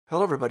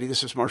Hello, everybody.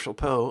 This is Marshall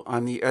Poe.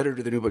 I'm the editor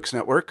of the New Books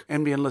Network.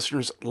 NBN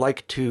listeners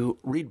like to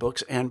read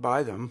books and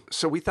buy them.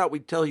 So we thought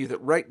we'd tell you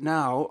that right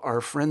now, our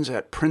friends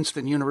at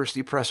Princeton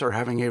University Press are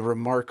having a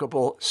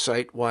remarkable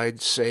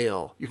site-wide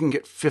sale. You can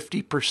get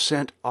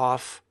 50%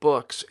 off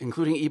books,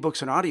 including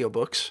ebooks and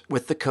audiobooks,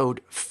 with the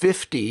code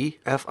 50,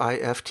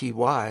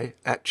 F-I-F-T-Y,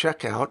 at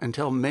checkout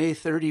until May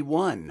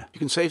 31. You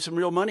can save some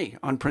real money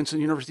on Princeton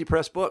University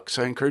Press books.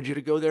 I encourage you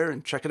to go there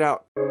and check it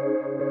out.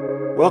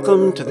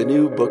 Welcome to the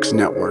New Books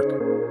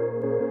Network.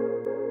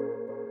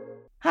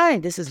 Hi,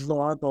 this is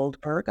Laura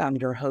Goldberg. I'm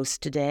your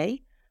host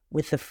today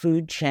with the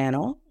Food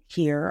Channel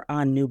here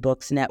on New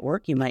Books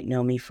Network. You might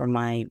know me from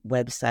my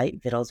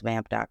website,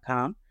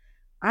 vittlesvamp.com.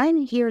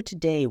 I'm here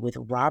today with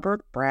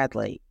Robert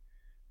Bradley,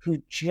 who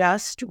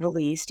just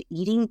released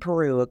Eating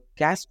Peru, a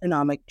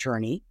gastronomic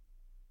journey.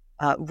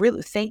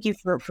 Really, thank you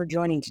for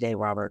joining today,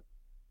 Robert.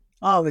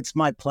 Oh, it's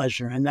my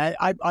pleasure. And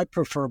I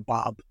prefer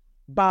Bob.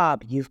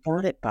 Bob, you've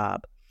got it,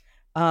 Bob.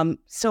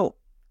 So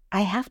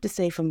I have to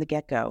say from the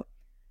get-go,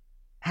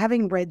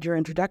 having read your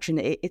introduction,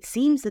 it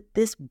seems that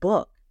this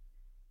book,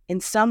 in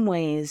some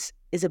ways,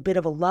 is a bit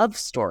of a love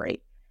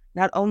story,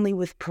 not only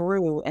with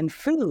Peru and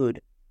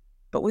food,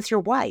 but with your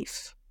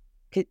wife.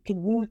 Can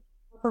you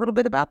talk a little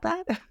bit about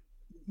that?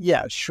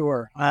 Yeah,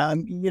 sure.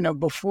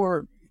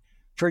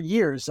 For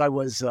years,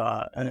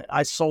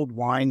 I sold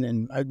wine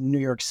in New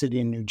York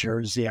City and New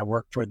Jersey. I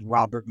worked for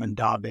Robert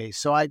Mondavi.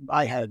 So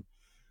I had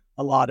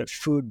a lot of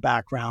food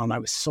background. I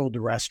was sold to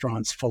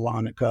restaurants,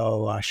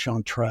 Filonico,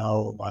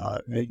 Chanterelle,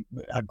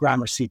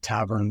 Gramercy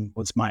Tavern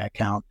was my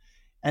account.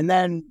 And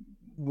then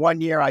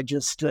one year I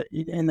just,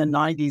 in the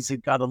 90s,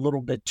 it got a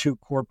little bit too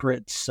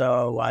corporate.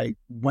 So I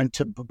went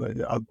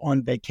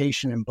on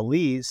vacation in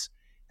Belize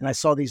and I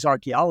saw these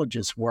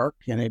archaeologists work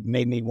and it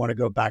made me want to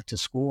go back to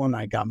school. And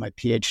I got my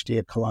PhD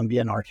at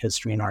Columbia in art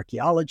history and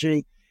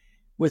archaeology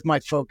with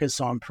my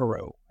focus on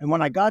Peru. And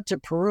when I got to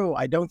Peru,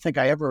 I don't think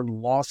I ever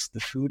lost the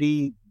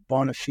foodie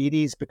bona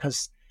fides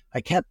because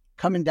I kept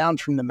coming down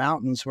from the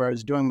mountains where I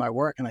was doing my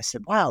work and I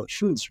said, wow, the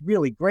food's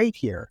really great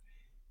here.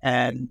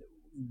 And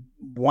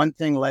one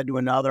thing led to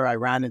another. I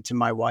ran into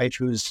my wife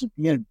who's,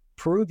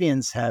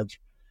 Peruvians have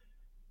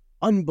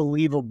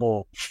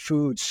unbelievable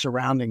food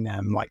surrounding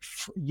them. Like,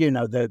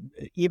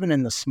 even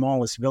in the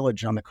smallest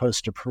village on the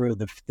coast of Peru,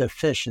 the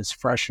fish is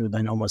fresher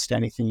than almost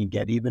anything you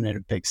get, even in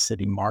a big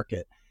city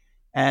market.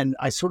 And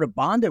I sort of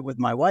bonded with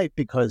my wife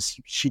because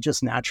she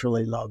just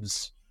naturally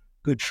loves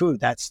good food.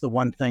 That's the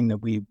one thing that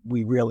we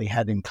really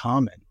had in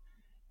common.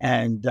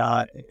 And,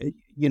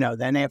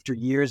 then after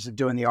years of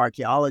doing the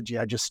archaeology,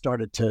 I just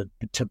started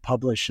to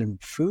publish in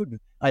food.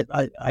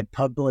 I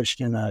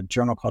published in a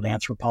journal called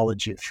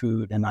Anthropology of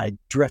Food, and I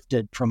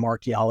drifted from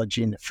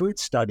archaeology into food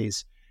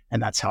studies, and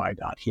that's how I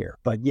got here.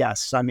 But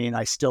yes,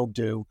 I still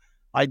do.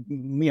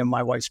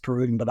 My wife's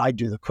Peruvian, but I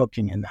do the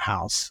cooking in the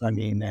house.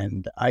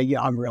 And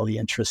I'm really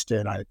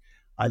interested.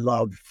 I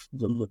love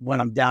when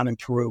I'm down in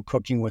Peru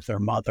cooking with her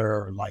mother,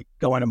 or like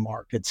going to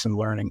markets and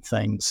learning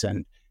things,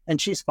 and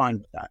she's fine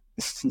with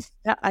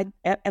that.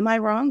 Am I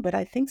wrong? But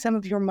I think some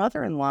of your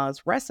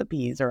mother-in-law's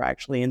recipes are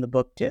actually in the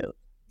book too.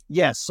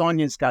 Yes,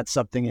 Sonia's got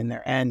something in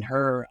there, and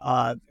her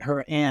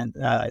aunt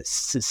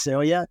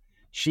Cecilia,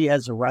 she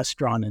has a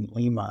restaurant in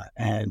Lima,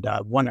 and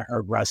one of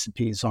her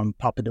recipes on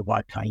papa de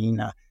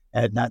huaycaína,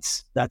 and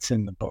that's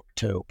in the book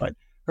too. But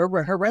her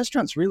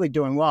restaurant's really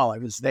doing well. I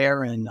was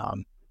there in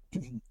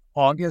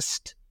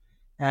August,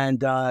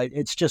 and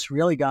it's just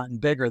really gotten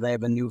bigger. They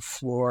have a new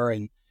floor,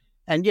 and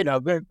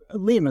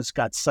Lima's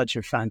got such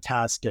a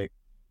fantastic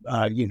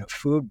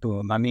food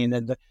boom.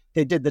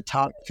 They did the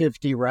top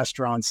 50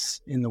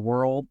 restaurants in the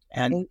world,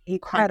 and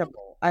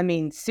incredible.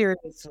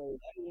 Seriously,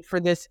 for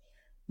this,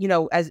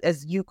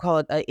 as you call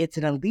it, it's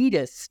an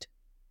elitist.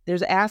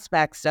 There's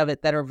aspects of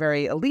it that are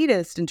very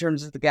elitist in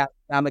terms of the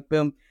gastronomic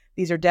boom.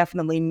 These are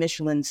definitely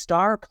Michelin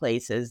star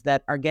places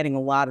that are getting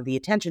a lot of the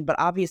attention, but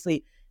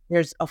obviously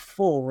there's a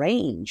full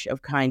range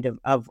of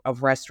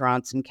of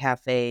restaurants and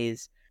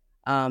cafes,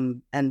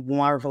 and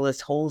marvelous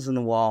holes in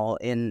the wall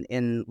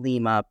in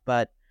Lima.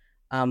 But,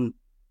 I'm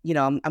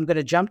going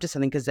to jump to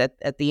something because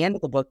at the end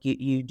of the book,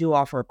 you do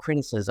offer a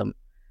criticism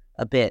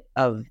a bit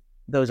of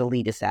those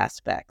elitist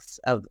aspects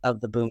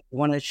of the boom. You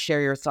want to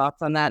share your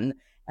thoughts on that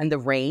and the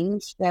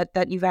range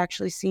that you've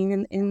actually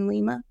seen in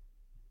Lima?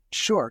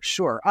 Sure.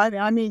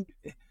 The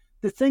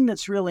thing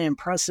that's really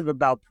impressive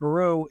about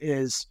Peru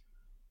is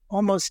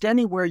almost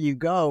anywhere you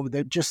go,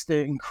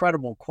 the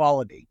incredible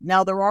quality.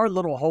 Now, there are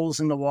little holes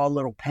in the wall,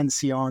 little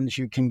pensions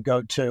you can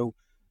go to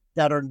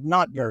that are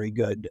not very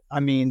good.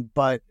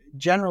 But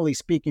generally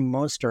speaking,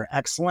 most are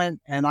excellent.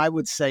 And I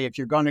would say if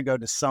you're going to go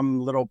to some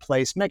little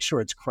place, make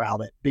sure it's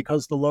crowded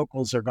because the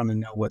locals are going to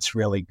know what's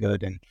really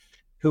good and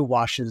who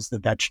washes the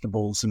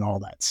vegetables and all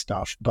that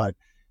stuff. But,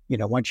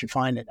 once you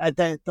find it,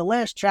 the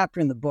last chapter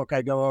in the book,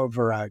 I go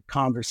over a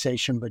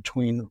conversation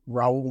between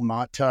Raul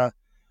Mata,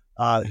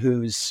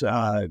 who's,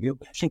 I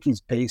think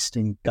he's based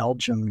in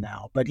Belgium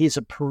now, but he's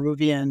a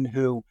Peruvian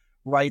who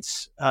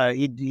writes,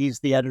 he's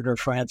the editor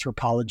for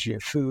Anthropology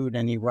of Food,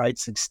 and he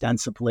writes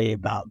extensively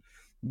about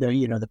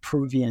the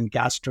Peruvian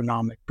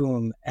gastronomic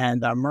boom,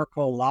 and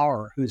Mirko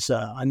Lauer, who's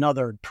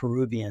another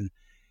Peruvian.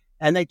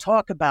 And they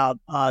talk about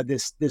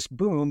this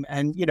boom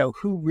and,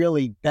 who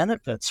really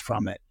benefits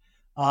from it.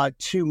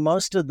 To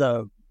most of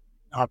the,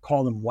 I'll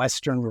call them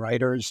Western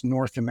writers,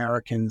 North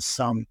Americans,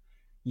 some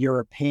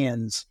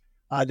Europeans,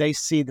 they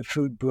see the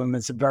food boom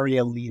as a very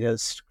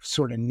elitist,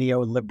 sort of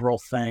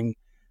neoliberal thing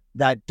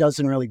that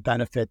doesn't really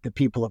benefit the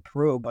people of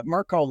Peru. But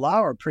Mirko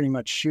Lauer pretty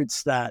much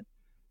shoots that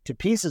to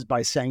pieces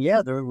by saying,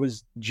 yeah, there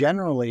was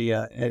generally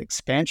an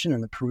expansion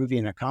in the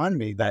Peruvian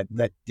economy that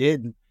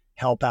did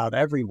help out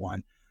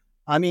everyone.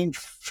 I mean,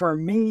 for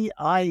me,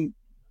 I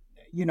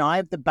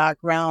have the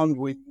background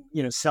with,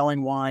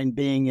 selling wine,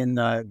 being in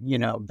the,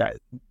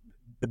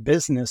 the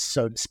business,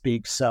 so to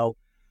speak. So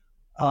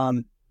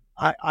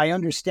I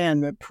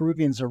understand that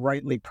Peruvians are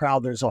rightly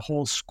proud. There's a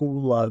whole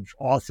school of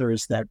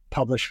authors that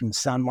publish from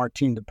San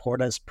Martin de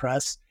Porres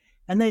Press,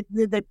 and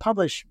they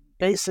publish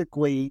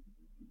basically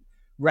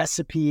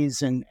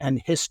recipes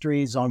and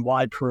histories on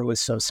why Peru is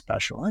so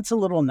special. It's a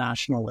little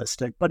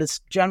nationalistic, but it's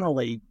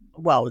generally,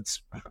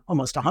 it's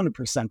almost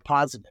 100%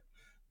 positive.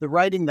 The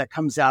writing that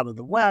comes out of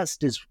the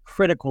West is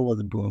critical of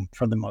the boom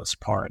for the most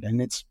part,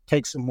 and it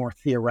takes a more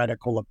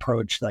theoretical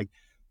approach, like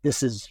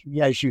this is,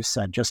 as you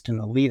said, just an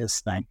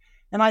elitist thing.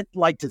 And I'd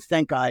like to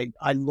think I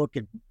look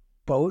at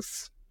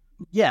both.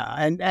 Yeah,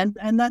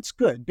 and that's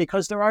good,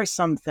 because there are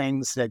some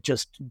things that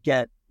just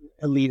get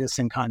elitist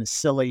and kind of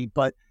silly,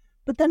 but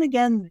then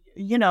again,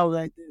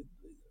 the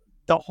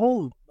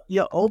whole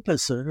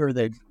opus, or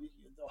the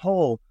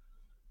whole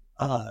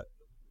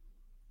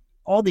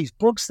all these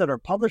books that are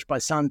published by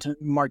San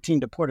Martin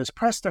de Porres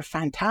Press, they're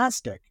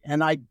fantastic.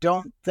 And I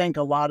don't think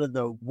a lot of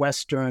the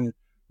Western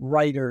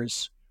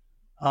writers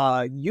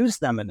use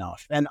them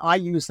enough. And I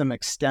use them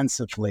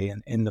extensively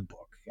in the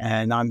book.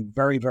 And I'm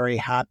very, very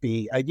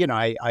happy.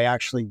 I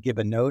actually give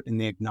a note in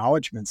the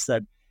acknowledgments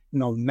that,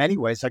 in many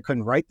ways, I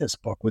couldn't write this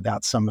book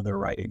without some of their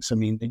writings. I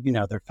mean,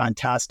 they're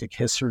fantastic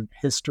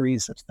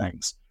histories of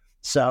things.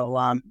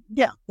 So,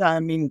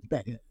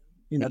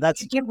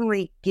 that's... You can't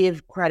really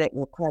give credit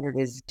where credit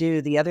is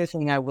due. The other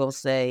thing I will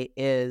say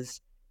is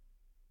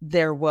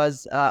there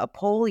was a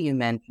poll you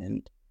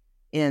mentioned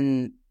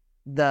in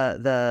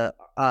the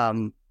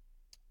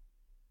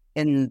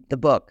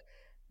book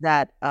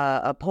that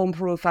a poll in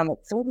Peru found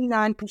that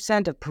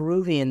 39% of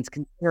Peruvians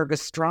consider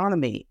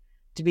gastronomy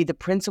to be the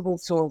principal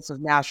source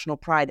of national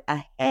pride,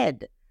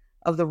 ahead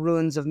of the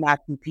ruins of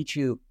Machu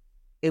Picchu.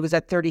 It was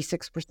at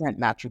 36%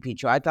 Machu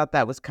Picchu. I thought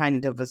that was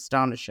kind of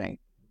astonishing.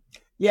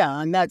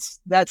 Yeah, and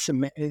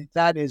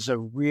that is a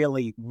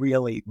really,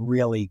 really,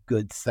 really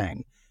good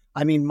thing.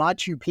 I mean,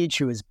 Machu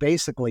Picchu is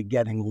basically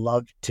getting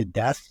loved to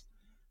death.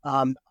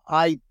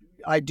 I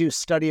do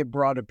study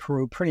abroad of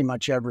Peru pretty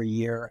much every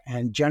year,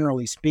 and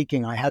generally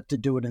speaking, I have to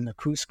do it in the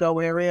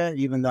Cusco area,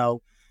 even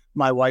though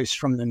my wife's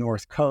from the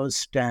North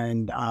Coast,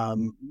 and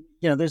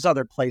there's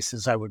other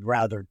places I would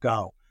rather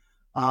go.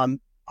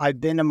 I've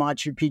been to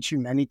Machu Picchu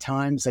many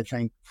times, I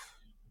think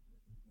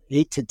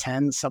 8 to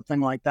 10,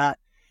 something like that.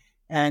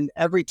 And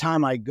every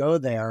time I go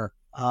there,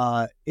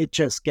 it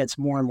just gets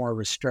more and more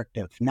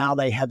restrictive. Now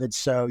they have it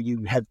so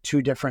you have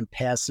 2 different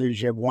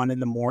passes. You have one in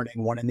the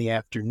morning, one in the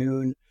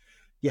afternoon.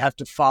 You have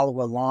to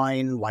follow a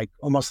line,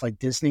 almost like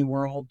Disney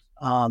World.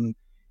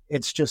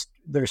 It's just,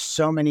 there's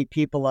so many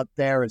people up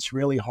there. It's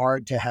really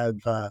hard to have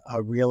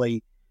a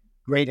really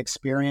great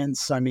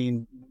experience. I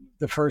mean,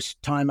 the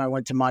first time I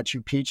went to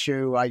Machu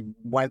Picchu, I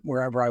went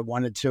wherever I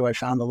wanted to. I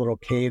found a little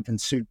cave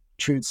and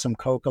chewed some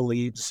coca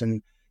leaves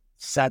and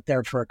sat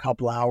there for a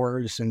couple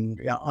hours and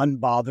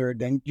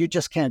unbothered. And you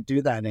just can't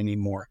do that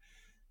anymore.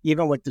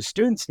 Even with the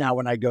students now,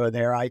 when I go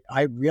there, I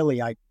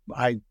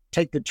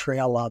take the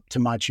trail up to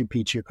Machu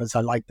Picchu because I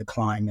like the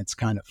climb. It's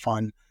kind of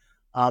fun.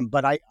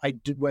 But I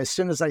do, as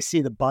soon as I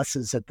see the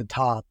buses at the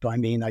top,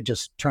 I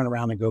just turn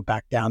around and go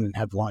back down and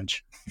have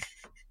lunch.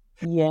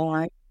 Yeah,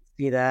 I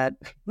see that.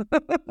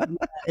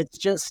 It's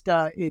just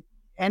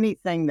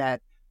anything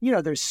that,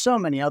 there's so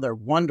many other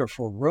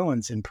wonderful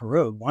ruins in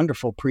Peru,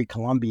 wonderful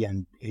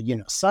pre-Columbian,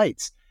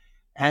 sites.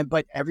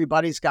 But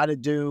everybody's got to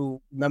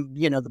do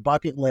the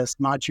bucket list,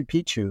 Machu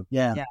Picchu.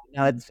 Yeah. Yeah.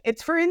 No,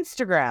 it's for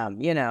Instagram,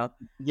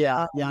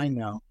 Yeah. I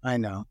know.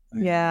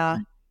 Yeah.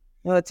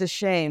 No, it's a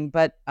shame.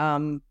 But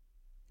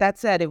that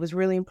said, it was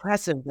really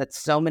impressive that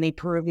so many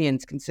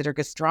Peruvians consider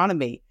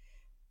gastronomy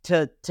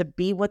to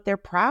be what they're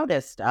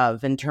proudest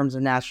of in terms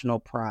of national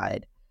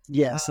pride.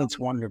 Yes, that's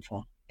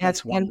wonderful.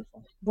 That's wonderful.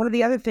 And one of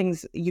the other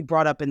things you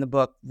brought up in the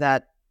book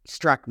that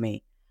struck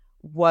me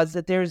was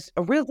that there's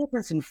a real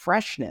difference in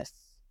freshness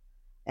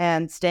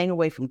and staying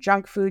away from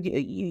junk food.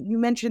 You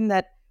mentioned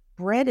that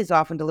bread is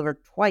often delivered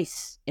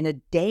twice in a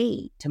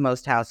day to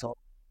most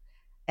households.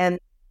 And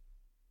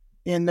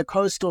in the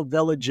coastal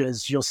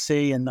villages, you'll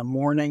see in the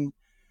morning,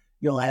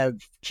 you'll have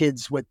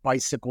kids with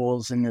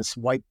bicycles and this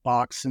white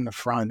box in the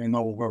front, and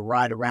they'll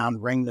ride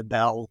around, ring the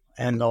bell,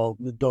 and they'll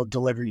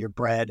deliver your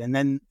bread. And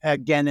then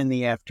again in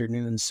the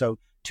afternoon, so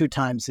 2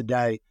 times a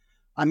day.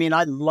 I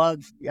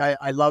love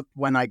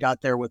when I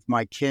got there with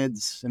my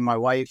kids and my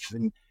wife,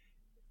 and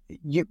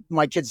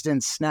my kids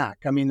didn't snack.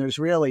 I mean, there's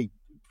really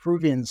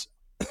Peruvians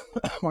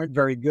aren't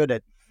very good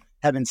at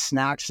having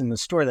snacks in the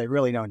store. They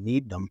really don't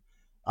need them.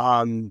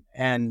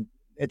 And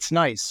it's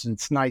nice.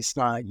 It's nice,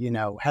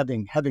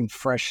 having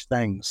fresh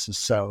things.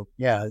 So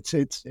yeah,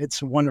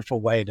 it's a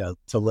wonderful way to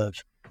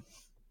live.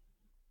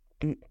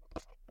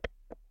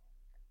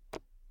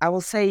 I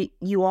will say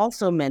you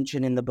also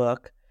mention in the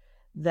book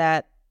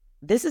that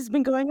this has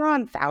been going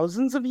on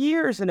thousands of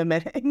years in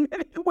many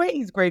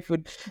ways, Great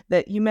Food,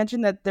 that you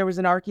mentioned that there was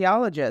an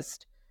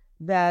archaeologist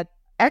that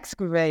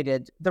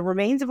excavated the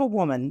remains of a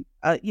woman,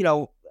 I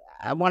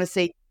want to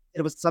say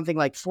it was something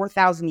like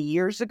 4,000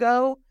 years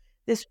ago.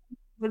 This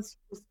was,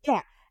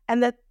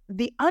 and that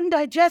the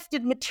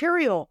undigested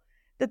material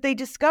that they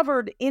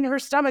discovered in her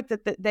stomach,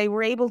 that they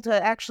were able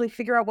to actually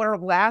figure out what her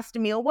last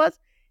meal was,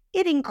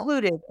 it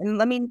included, and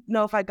let me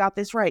know if I got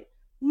this right,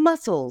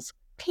 mussels,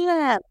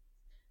 clams,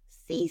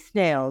 sea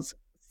snails,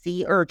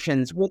 sea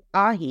urchins with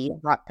ají,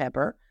 hot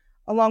pepper,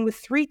 along with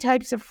 3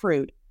 types of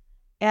fruit.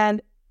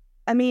 And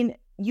I mean,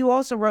 you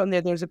also wrote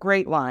in there's a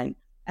great line.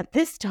 At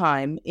this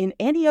time, in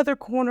any other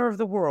corner of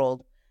the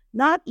world,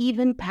 not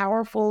even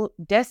powerful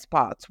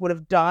despots would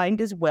have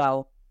dined as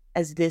well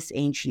as this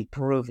ancient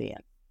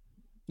Peruvian.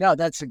 No,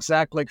 that's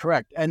exactly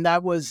correct. And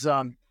that was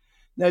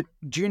that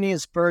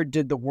Junius Bird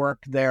did the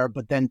work there,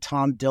 but then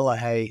Tom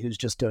Dillahay, who's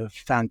just a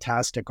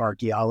fantastic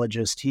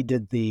archaeologist, he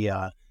did the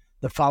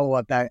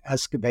follow-up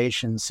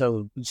excavation.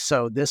 So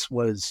this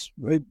was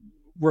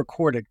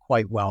recorded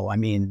quite well. I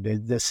mean,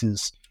 this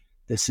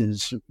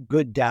is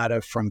good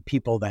data from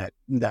people that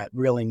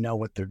really know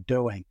what they're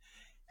doing.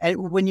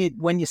 And when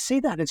you see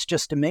that, it's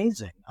just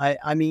amazing.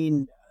 I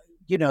mean,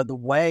 the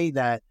way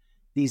that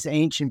these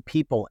ancient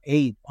people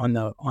ate on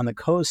the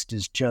coast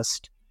is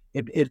just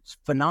it's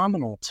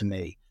phenomenal to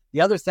me. The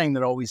other thing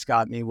that always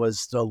got me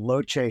was the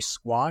loche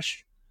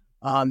squash.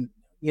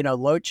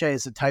 Loche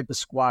is a type of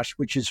squash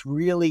which is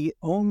really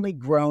only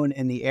grown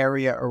in the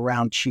area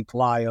around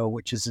Chiclayo,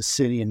 which is a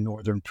city in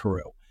northern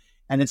Peru.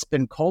 And it's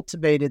been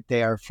cultivated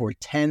there for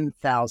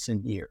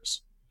 10,000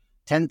 years.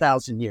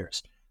 10,000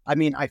 years. I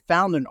mean, I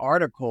found an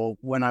article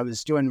when I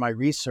was doing my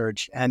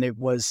research, and it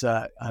was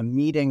a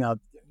meeting of,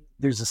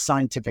 there's a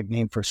scientific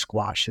name for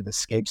squash, it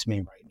escapes me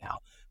right now,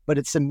 but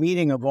it's a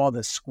meeting of all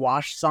the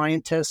squash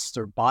scientists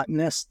or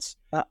botanists.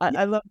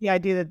 I love the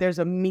idea that there's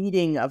a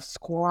meeting of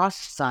squash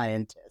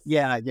scientists.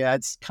 Yeah,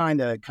 it's kind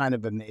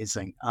of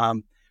amazing.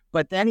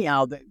 But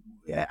anyhow,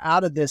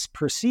 out of this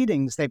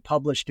proceedings, they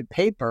published a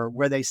paper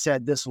where they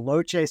said this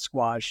loche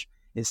squash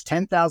is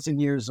 10,000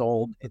 years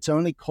old. It's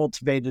only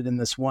cultivated in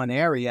this one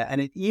area,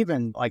 and it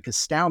even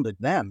astounded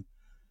them.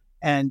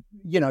 And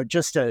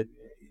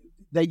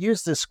they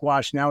use this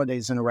squash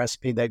nowadays in a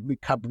recipe. They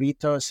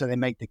cabrito, so they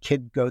make the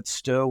kid goat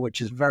stew,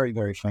 which is very,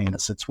 very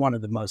famous. It's one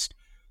of the most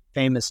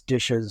famous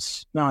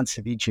dishes,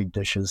 non-ceviche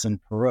dishes in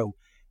Peru.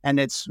 And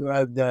it's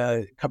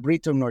the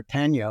cabrito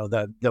norteño,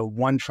 the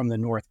one from the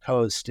North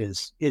Coast,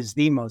 is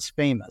the most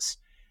famous.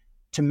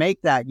 To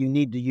make that, you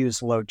need to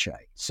use loche.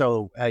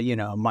 So,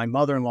 my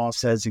mother-in-law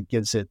says it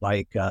gives it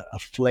a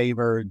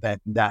flavor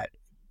that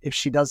if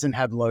she doesn't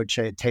have loche,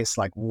 it tastes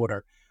like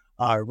water.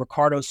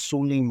 Ricardo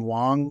Sulim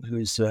Wang,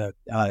 who's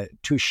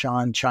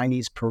Tushan,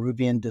 Chinese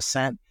Peruvian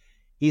descent,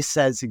 he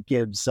says it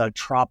gives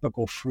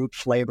tropical fruit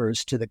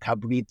flavors to the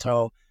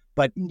cabrito,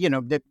 but,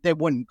 they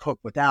wouldn't cook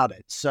without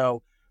it.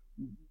 So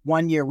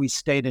one year we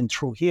stayed in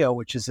Trujillo,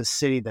 which is a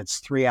city that's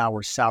 3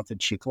 hours south of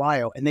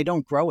Chiclayo, and they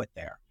don't grow it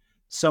there.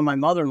 So my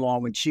mother-in-law,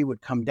 when she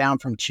would come down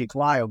from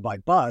Chiclayo by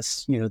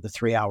bus, the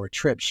 3-hour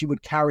trip, she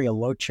would carry a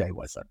loche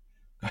with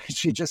her.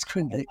 She just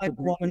couldn't. Like a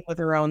woman with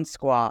her own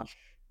squash.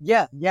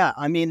 Yeah.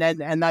 I mean,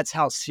 and that's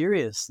how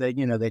serious they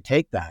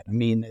take that. I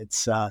mean,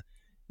 it's,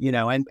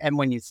 and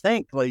when you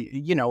think,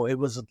 it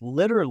was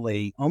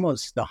literally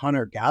almost the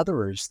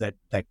hunter-gatherers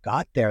that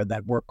got there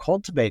that were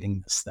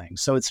cultivating this thing.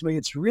 So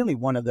it's really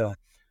one of the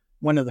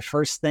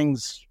first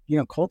things,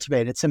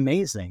 cultivated. It's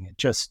amazing. It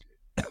just,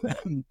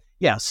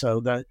 yeah.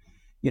 So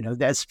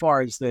as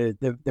far as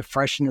the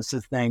freshness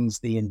of things,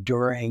 the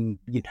enduring,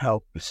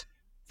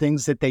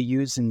 things that they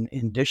use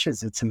in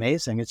dishes, it's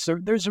amazing.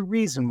 There's a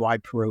reason why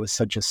Peru is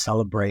such a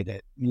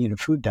celebrated,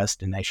 food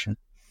destination.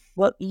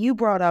 Well, you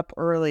brought up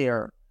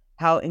earlier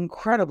how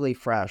incredibly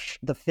fresh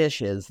the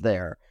fish is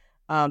there.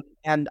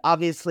 And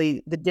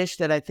obviously the dish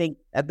that I think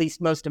at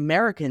least most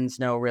Americans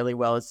know really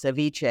well is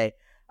ceviche.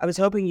 I was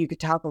hoping you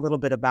could talk a little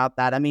bit about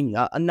that. I mean,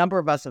 a number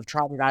of us have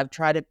tried it. I've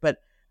tried it, but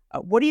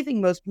what do you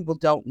think most people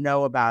don't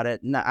know about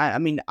it? And I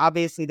mean,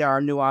 obviously there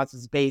are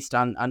nuances based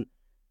on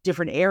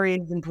different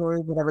areas in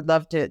Peru, but I would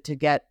love to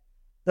get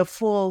the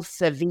full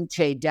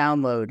ceviche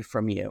download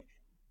from you.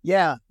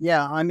 Yeah.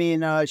 I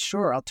mean,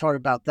 sure. I'll talk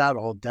about that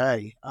all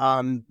day.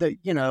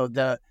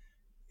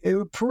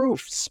 Peru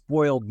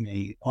spoiled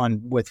me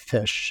with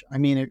fish. I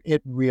mean,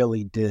 it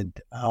really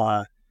did.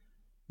 I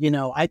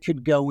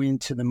could go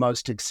into the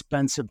most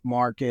expensive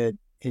market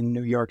in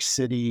New York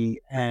City,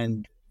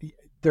 and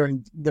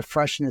the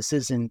freshness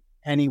isn't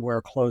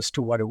anywhere close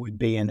to what it would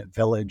be in a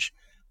village.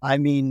 I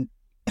mean,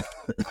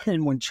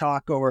 in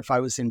Huanchaco, or if I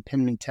was in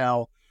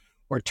Pimentel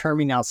or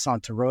Terminal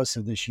Santa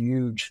Rosa, this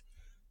huge,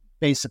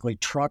 basically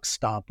truck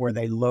stop where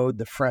they load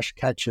the fresh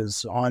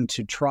catches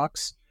onto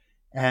trucks,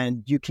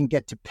 and you can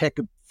get to pick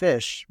a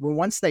fish. Well,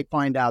 once they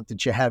find out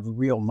that you have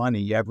real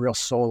money, you have real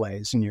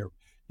soles, and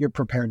you're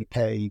prepared to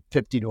pay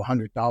 $50 to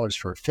 $100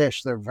 for a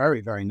fish, they're very,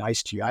 very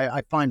nice to you.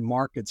 I find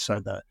markets are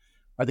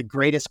the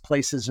greatest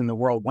places in the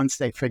world once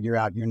they figure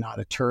out you're not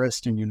a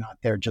tourist and you're not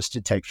there just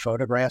to take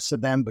photographs of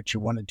them, but you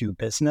want to do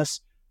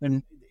business.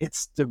 And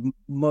it's the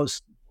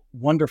most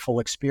wonderful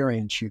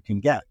experience you can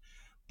get.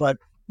 But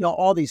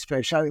all these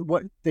fish,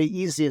 the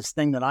easiest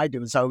thing that I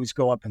do is I always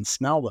go up and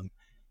smell them.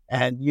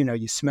 And,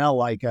 you smell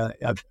like a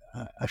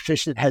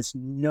fish that has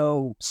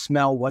no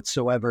smell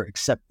whatsoever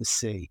except the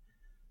sea.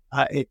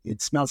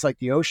 It smells like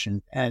the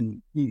ocean.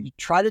 And you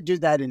try to do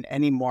that in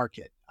any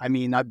market. I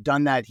mean, I've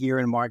done that here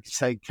in markets,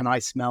 say, can I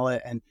smell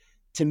it? And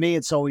to me,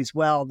 it's always,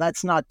 well,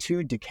 that's not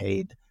too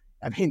decayed.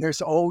 I mean,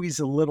 there's always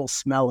a little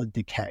smell of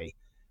decay.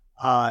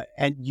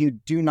 And you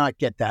do not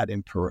get that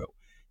in Peru.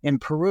 In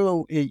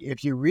Peru,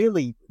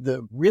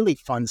 the really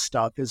fun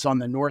stuff is on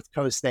the north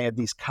coast. They have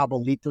these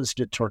cabalitos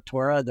de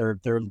tortura.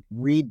 They're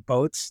reed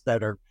boats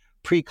that are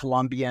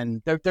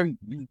pre-Columbian. They're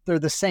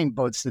the same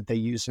boats that they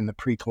use in the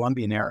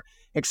pre-Columbian era,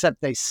 except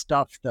they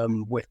stuff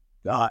them with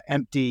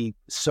empty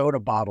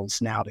soda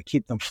bottles now to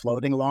keep them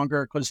floating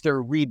longer because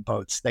they're reed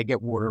boats. They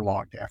get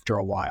waterlogged after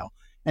a while.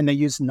 And they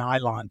use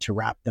nylon to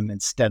wrap them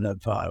instead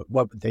of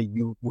what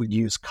you would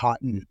use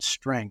cotton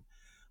string.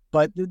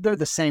 But they're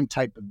the same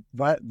type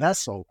of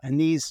vessel. And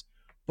these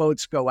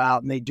boats go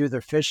out and they do their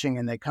fishing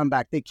and they come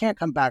back. They can't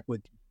come back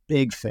with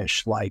big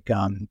fish like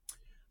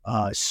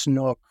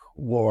snook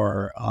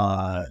or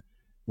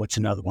what's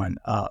another one?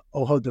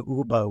 Ojo de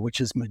uva, which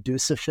is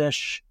Medusa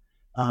fish.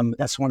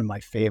 That's one of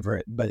my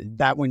favorite. But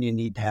that one you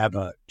need to have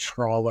a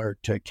trawler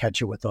to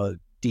catch it with a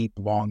deep,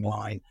 long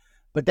line.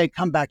 But they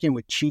come back in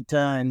with cheetah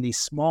and these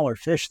smaller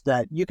fish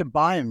that you can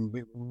buy them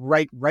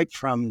right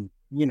from,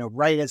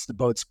 right as the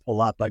boats pull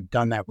up. I've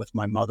done that with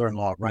my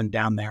mother-in-law, run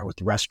down there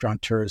with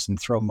restaurateurs and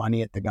throw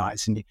money at the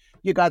guys. And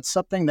you got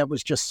something that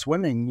was just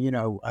swimming,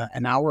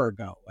 an hour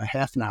ago, a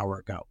half an hour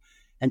ago.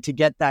 And to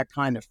get that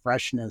kind of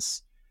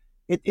freshness,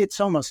 it's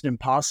almost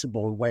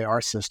impossible the way our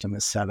system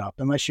is set up,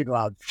 unless you go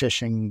out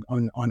fishing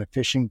on a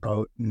fishing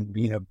boat and,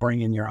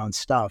 bring in your own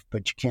stuff,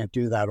 but you can't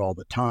do that all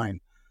the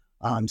time.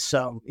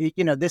 So,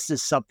 this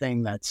is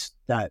something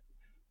that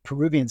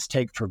Peruvians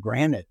take for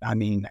granted. I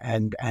mean,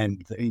 and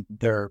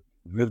they're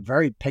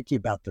very picky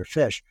about their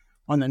fish.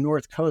 On the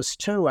North Coast,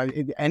 too,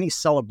 any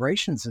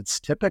celebrations, it's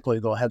typically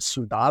they'll have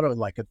sudado,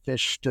 like a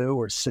fish stew,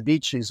 or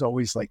ceviche is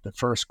always like the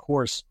first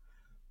course.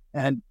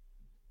 And,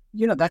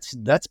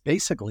 that's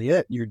basically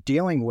it. You're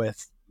dealing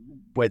with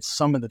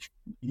some of the,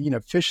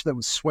 fish that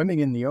was swimming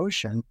in the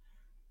ocean,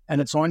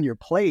 and it's on your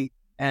plate.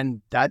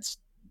 And that's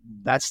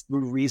the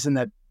reason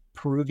that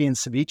Peruvian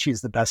ceviche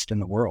is the best in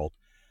the world.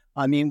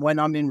 I mean, when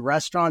I'm in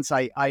restaurants,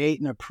 I ate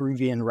in a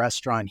Peruvian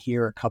restaurant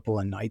here a couple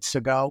of nights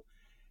ago.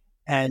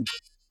 And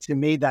to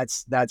me,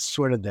 that's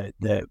sort of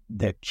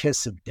the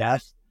kiss of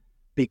death,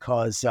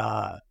 because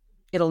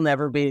it'll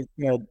never be as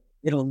good.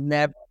 It'll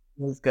never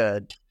be as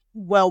good.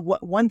 Well,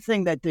 one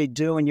thing that they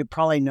do, and you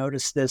probably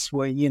noticed this,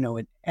 where,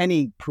 at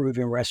any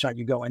Peruvian restaurant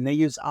you go, and they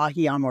use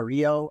ají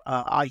amarillo.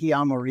 Ají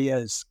amarillo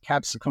is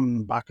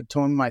capsicum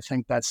bacatum. I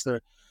think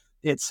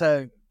it's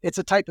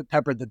a type of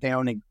pepper that they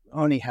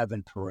only have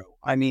in Peru.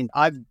 I mean,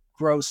 I've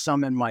grown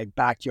some in my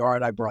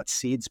backyard. I brought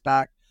seeds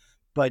back,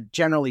 but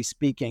generally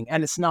speaking,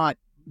 and it's not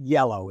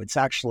yellow, it's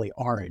actually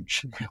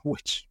orange,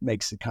 which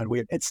makes it kind of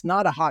weird. It's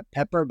not a hot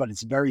pepper, but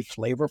it's very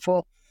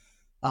flavorful.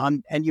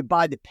 And you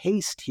buy the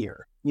paste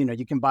here.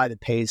 You can buy the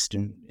paste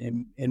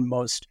in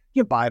most,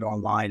 you buy it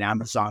online,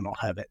 Amazon will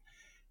have it.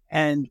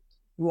 And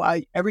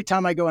every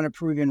time I go in a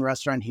Peruvian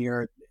restaurant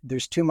here,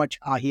 there's too much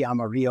ají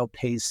amarillo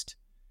paste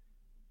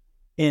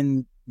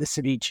in the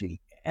ceviche.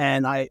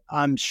 And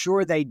I'm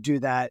sure they do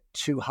that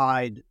to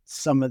hide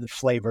some of the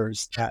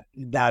flavors that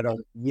are,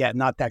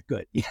 not that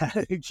good.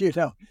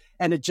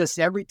 And it just,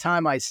 every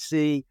time I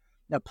see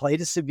a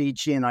plate of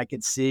ceviche and I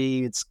could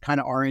see it's kind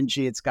of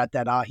orangey, it's got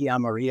that ají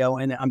amarillo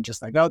in it, I'm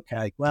just like,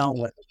 okay,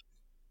 well,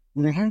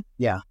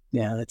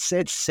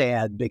 it's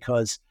sad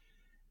because,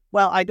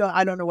 well, I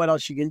don't know what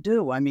else you can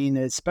do. I mean,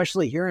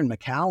 especially here in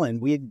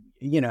McAllen,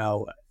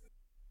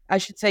 I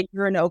should say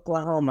you're in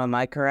Oklahoma, am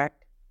I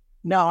correct?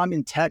 No, I'm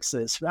in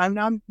Texas.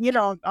 I'm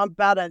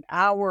about an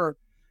hour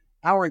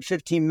and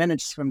 15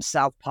 minutes from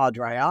South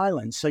Padre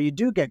Island. So you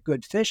do get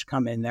good fish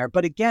come in there.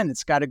 But again,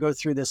 it's got to go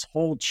through this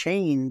whole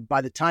chain.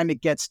 By the time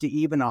it gets to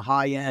even a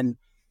high-end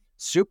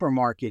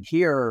supermarket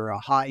here or a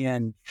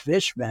high-end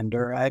fish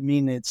vendor, I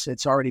mean,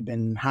 it's already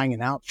been hanging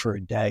out for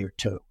a day or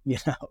two,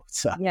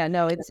 So yeah,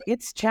 no,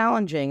 it's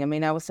challenging. I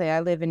mean, I will say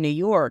I live in New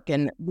York,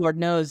 and Lord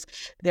knows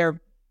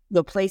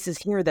the places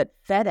here that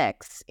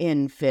FedEx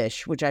in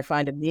fish, which I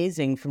find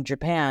amazing, from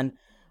Japan.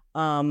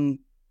 And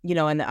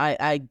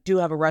I do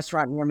have a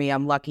restaurant near me,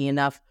 I'm lucky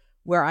enough,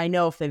 where I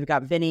know if they've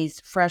got Vinny's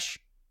fresh,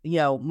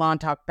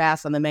 Montauk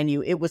bass on the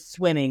menu, it was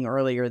swimming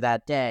earlier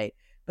that day.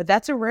 But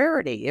that's a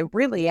rarity. It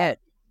really is.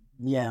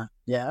 Yeah.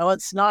 Yeah, well,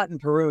 it's not in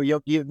Peru.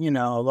 You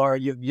know, Laura,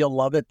 you'll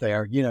love it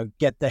there. You know,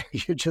 get there,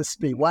 you just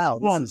be, wow,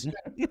 this is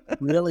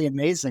really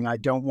amazing. I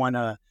don't want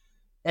to,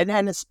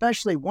 and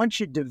especially once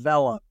you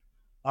develop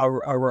a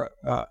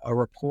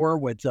rapport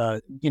with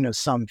you know,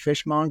 some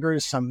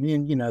fishmongers, some,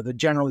 you know, the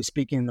generally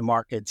speaking in the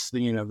markets,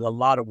 you know, a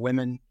lot of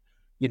women,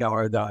 you know,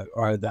 are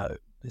the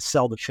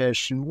sell the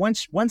fish, and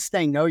once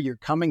they know you're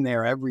coming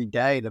there every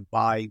day to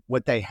buy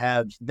what they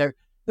have, they're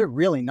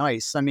really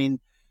nice. I mean,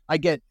 I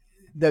get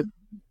the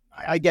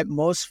I get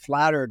most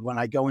flattered when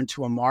I go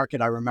into a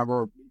market. I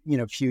remember, you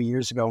know, a few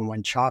years ago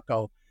when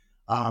Chaco,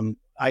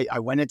 I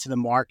went into the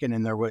market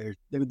and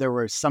there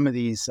were some of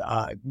these,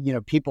 you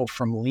know, people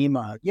from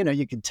Lima. You know,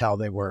 you could tell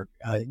they were,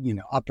 you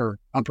know, upper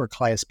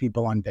class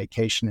people on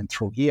vacation in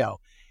Trujillo.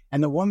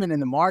 And the woman in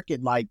the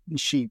market, like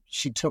she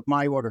took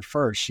my order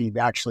first. She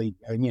actually,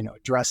 you know,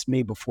 addressed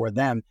me before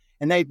them.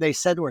 And they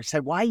said to her,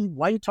 why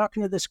are you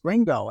talking to this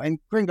gringo? And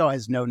gringo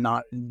has no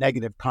not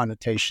negative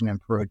connotation in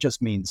Peru. It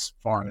just means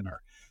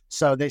foreigner.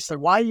 So they said,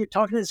 why are you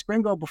talking to this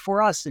gringo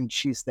before us? And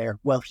she's there.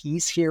 Well,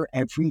 he's here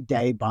every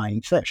day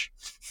buying fish.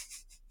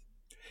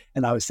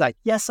 And I was like,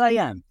 yes, I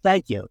am.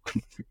 Thank you.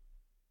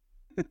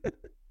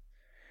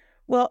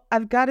 Well,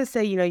 I've got to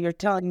say, you know, you're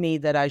telling me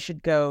that I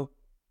should go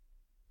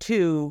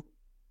to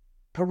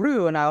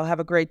Peru and I'll have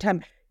a great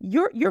time.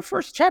 Your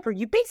first chapter,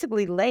 you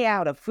basically lay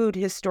out a food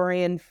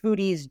historian,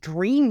 foodie's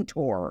dream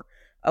tour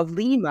of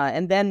Lima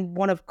and then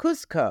one of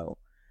Cusco.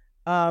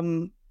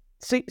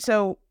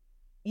 So,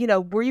 you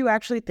know, were you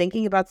actually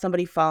thinking about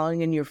somebody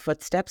following in your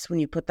footsteps when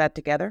you put that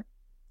together?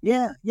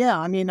 Yeah.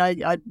 I mean, I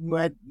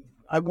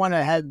want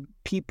to have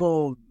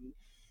people,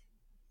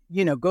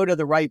 you know, go to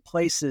the right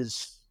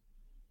places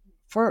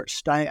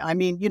first. I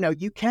mean, you know,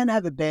 you can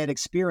have a bad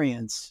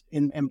experience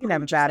you can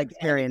have a bad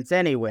experience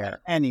anywhere.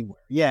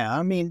 Yeah.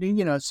 I mean,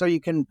 you know, so you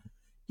can,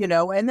 you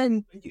know, and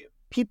then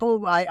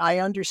people, I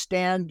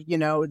understand, you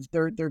know,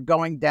 they're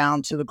going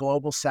down to the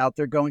global south.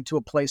 They're going to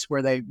a place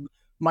where they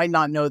might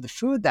not know the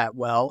food that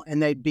well, and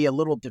they'd be a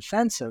little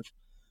defensive.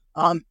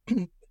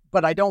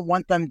 But I don't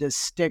want them to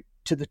stick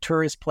to the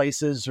tourist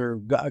places or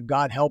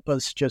God help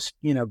us, just,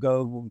 you know,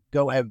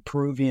 go have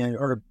Peruvian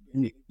or,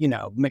 you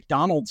know,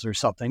 McDonald's or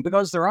something,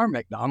 because there are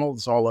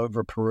McDonald's all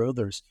over Peru.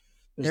 There's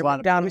a lot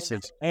of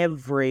places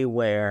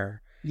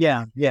everywhere.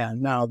 Yeah.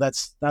 No,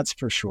 that's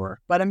for sure.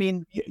 But I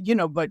mean, you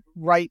know, but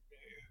right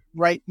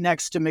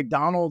next to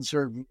McDonald's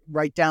or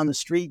right down the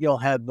street, you'll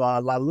have La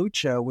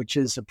Lucha, which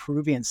is a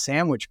Peruvian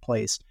sandwich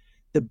place.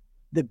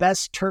 The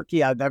best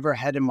turkey I've ever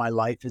had in my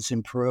life is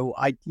in Peru.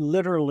 I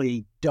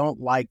literally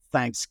don't like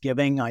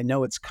Thanksgiving. I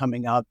know it's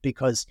coming up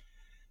because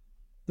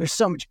there's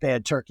so much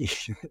bad turkey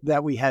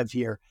that we have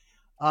here.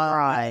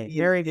 Dry,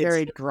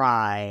 very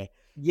dry.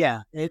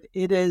 Yeah, it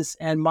is.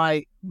 And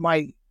my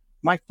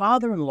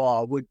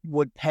father-in-law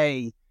would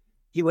pay.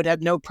 He would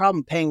have no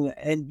problem paying.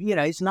 And you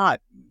know, he's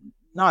not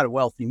a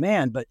wealthy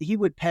man, but he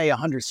would pay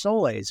 100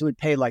 soles. He would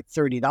pay like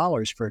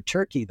 $30 for a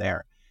turkey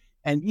there.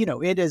 And, you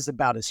know, it is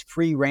about as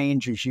free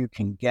range as you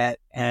can get.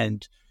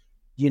 And,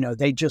 you know,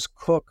 they just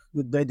cook.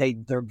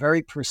 They're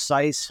very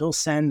precise. He'll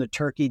send the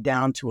turkey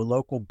down to a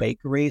local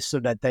bakery so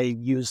that they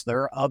use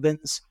their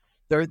ovens.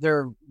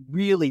 They're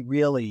really,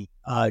 really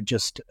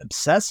just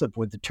obsessive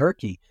with the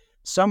turkey.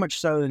 So much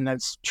so, and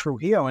that's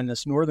Trujillo in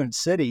this northern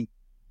city.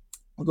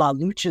 La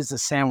Lucha is a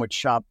sandwich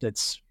shop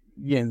that's,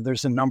 you know,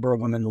 there's a number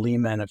of them in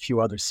Lima and a few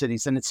other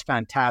cities, and it's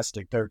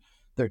fantastic. They're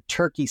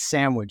turkey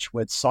sandwich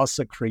with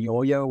salsa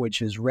criolla,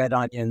 which is red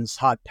onions,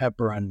 hot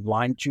pepper, and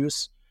lime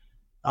juice.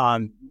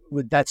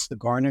 That's the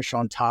garnish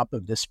on top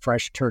of this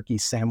fresh turkey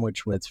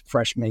sandwich with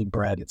fresh made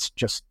bread. It's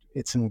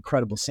an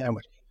incredible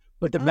sandwich.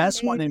 But the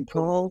best one in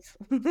Peru,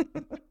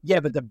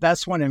 but the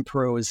best one in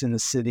Peru is in the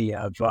city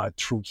of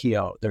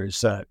Trujillo.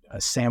 There's a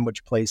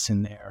sandwich place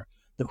in there,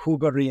 the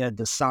Jugaria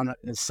de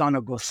San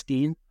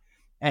Agustin.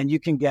 And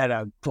you can get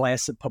a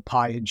glass of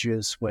papaya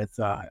juice with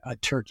a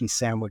turkey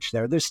sandwich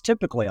there. There's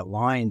typically a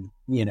line,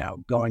 you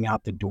know, going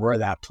out the door of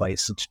that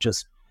place.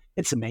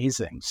 It's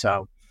amazing.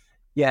 So,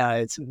 yeah,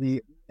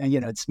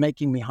 it's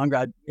making me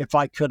hungry. If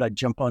I could, I'd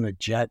jump on a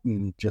jet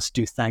and just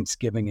do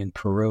Thanksgiving in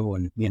Peru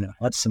and, you know,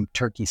 have some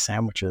turkey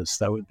sandwiches.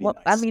 That would be nice.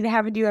 I mean,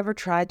 haven't you ever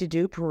tried to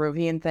do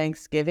Peruvian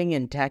Thanksgiving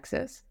in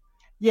Texas?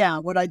 Yeah,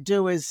 what I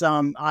do is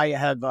I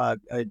have a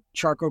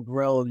charcoal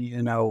grill,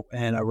 you know,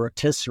 and a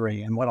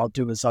rotisserie. And what I'll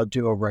do is I'll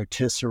do a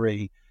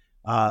rotisserie,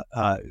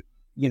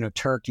 you know,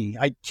 turkey.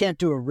 I can't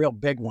do a real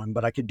big one,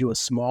 but I could do a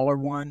smaller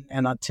one.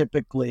 And I'll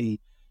typically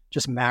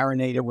just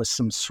marinate it with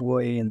some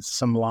soy and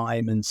some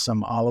lime and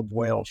some olive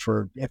oil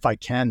for, if I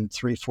can,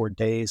 3-4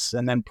 days,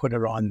 and then put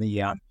it on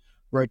the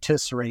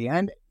rotisserie.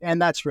 And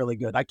that's really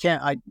good.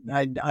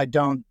 I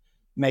don't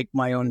make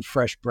my own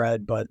fresh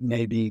bread, but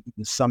maybe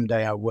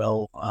someday I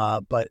will.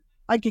 But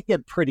I could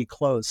get pretty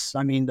close.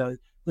 I mean, the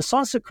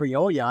salsa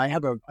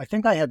criolla, I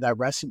think I have that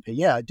recipe.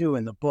 Yeah, I do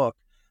in the book.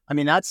 I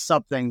mean, that's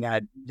something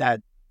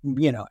that,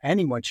 you know,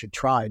 anyone should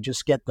try.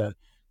 Just get the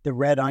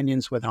red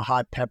onions with a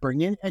hot pepper,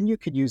 and you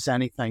could use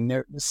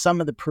anything. Some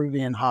of the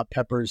Peruvian hot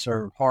peppers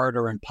are hard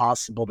or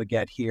impossible to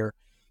get here.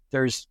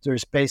 There's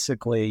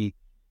basically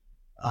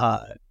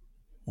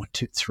one,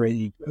 two,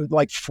 three,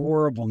 like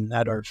four of them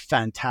that are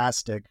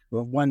fantastic.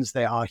 One's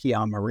the ají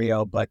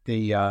amarillo, but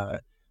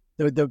the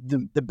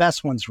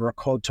best one's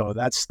rocoto.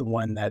 That's the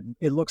one that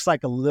it looks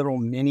like a little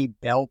mini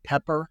bell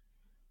pepper,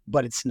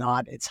 but it's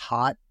not. It's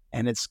hot,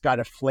 and it's got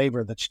a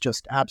flavor that's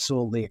just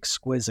absolutely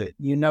exquisite.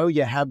 You know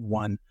you have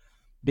one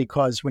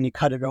because when you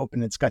cut it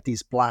open, it's got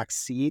these black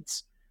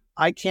seeds.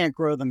 I can't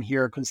grow them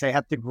here because they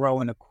have to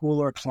grow in a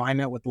cooler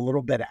climate with a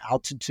little bit of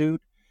altitude.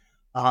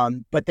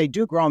 But they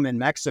do grow them in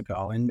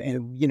Mexico, and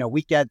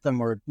we get them,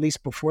 or at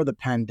least before the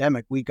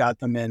pandemic, we got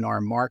them in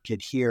our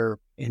market here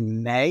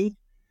in May,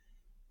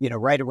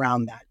 right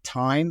around that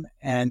time,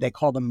 and they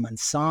call them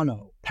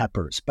manzano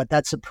peppers, but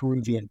that's a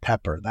Peruvian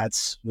pepper.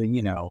 That's,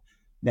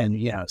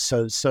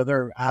 so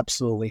they're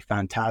absolutely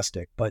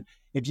fantastic. But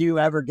if you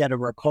ever get a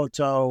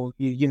rocoto,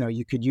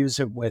 you could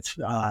use it with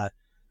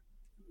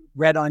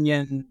red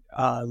onion,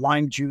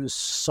 lime juice,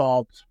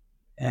 salt,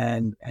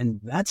 and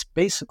that's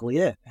basically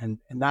it. And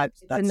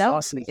that's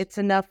enough. It's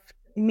enough.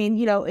 I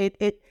mean,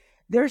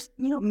 there's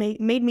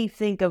made me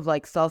think of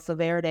like salsa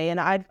verde, and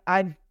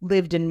I've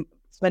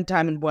spent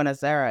time in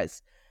Buenos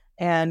Aires,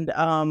 and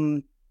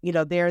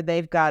there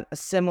they've got a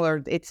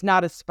similar. It's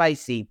not as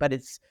spicy, but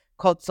it's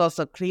called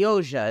salsa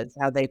criolla is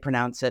how they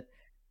pronounce it,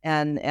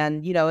 and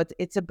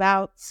it's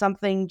about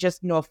something,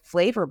 just a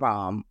flavor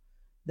bomb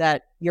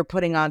that you're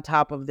putting on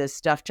top of this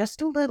stuff,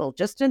 just a little,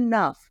 just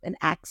enough, an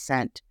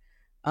accent.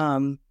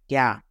 You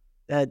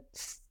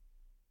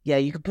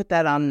could put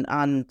that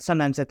on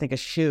sometimes I think a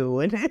shoe,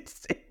 and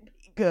it's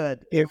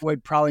good. It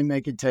would probably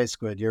make it taste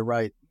good. You're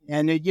right.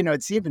 And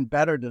it's even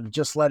better to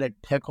just let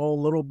it pickle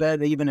a little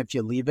bit, even if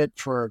you leave it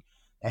for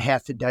a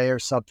half a day or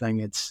something.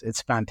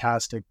 It's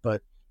fantastic,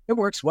 but it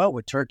works well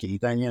with turkey.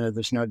 Then,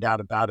 there's no doubt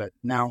about it.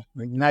 Now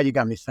you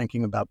got me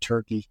thinking about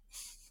turkey.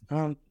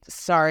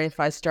 Sorry if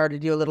I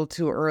started you a little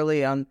too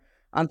early on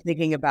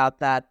thinking about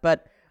that,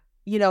 but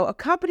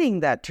accompanying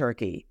that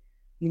turkey,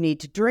 you need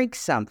to drink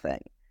something.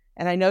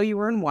 And I know you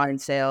were in wine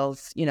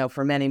sales,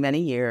 for many,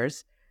 many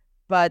years,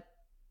 but,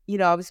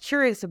 I was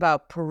curious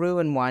about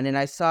Peruvian wine, and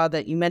I saw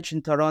that you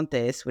mentioned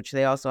Torontes, which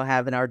they also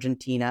have in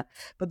Argentina,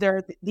 but there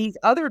are these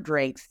other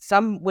drinks,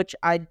 some which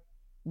I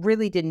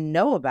really didn't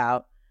know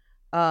about.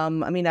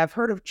 I've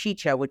heard of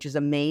chicha, which is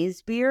a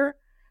maize beer,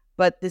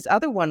 but this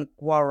other one,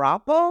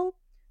 guarapo,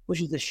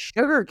 which is a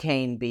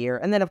sugarcane beer.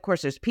 And then, of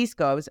course, there's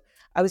pisco.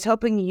 I was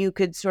hoping you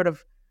could sort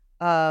of,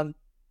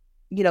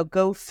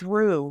 go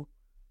through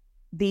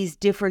these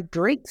different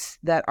drinks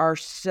that are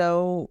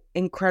so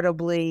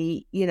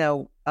incredibly,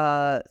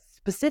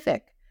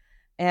 specific,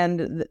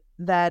 and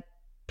that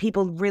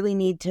people really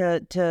need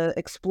to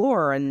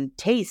explore and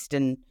taste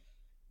and,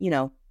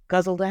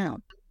 guzzle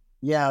down.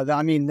 Yeah,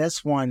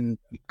 this one,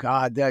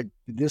 God,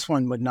 this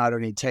one would not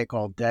only take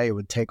all day, it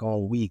would take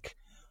all week.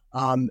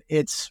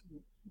 It's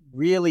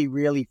really,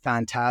 really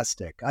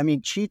fantastic.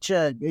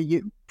 Chicha,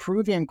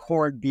 Peruvian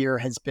corn beer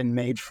has been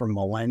made for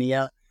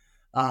millennia.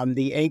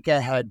 The Inca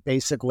had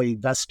basically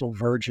Vestal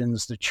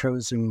virgins, the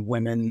chosen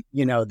women,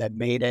 that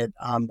made it.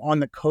 On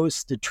the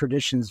coast, the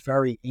tradition's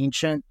very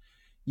ancient.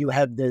 You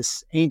have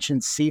this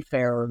ancient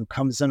seafarer who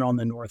comes in on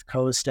the North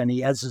Coast, and he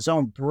has his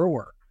own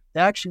brewer.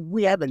 Actually,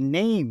 we have a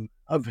name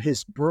of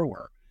his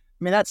brewer.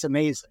 That's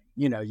amazing.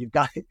 You've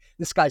got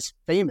this guy's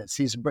famous.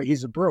 He's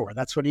a brewer.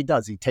 That's what he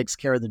does. He takes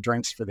care of the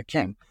drinks for the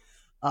king.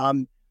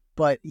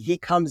 But he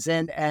comes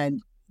in,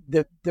 and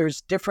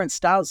there's different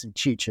styles of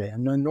chicha.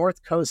 On the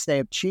North Coast, they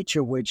have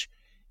chicha, which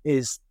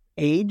is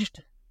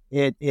aged.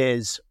 It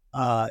is,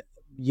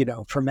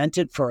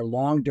 fermented for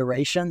long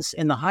durations.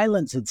 In the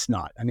Highlands, it's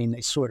not.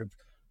 They sort of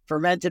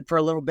ferment it for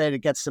a little bit. It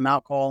gets some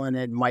alcohol in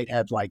it. It might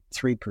have like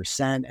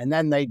 3%, and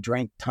then they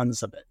drink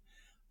tons of it.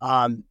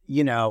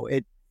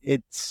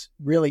 It's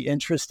really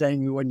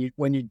interesting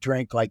when you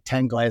drink like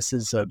 10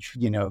 glasses of,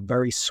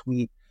 very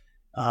sweet,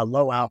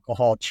 low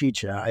alcohol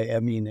chicha.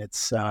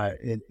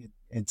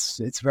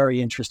 It's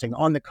very interesting.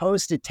 On the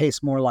coast, it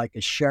tastes more like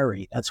a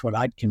sherry. That's what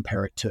I'd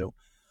compare it to.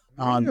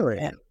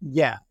 Really?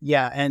 Yeah.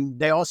 And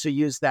they also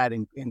use that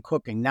in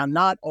cooking. Now,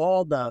 not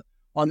all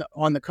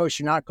on the coast,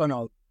 you're not going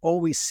to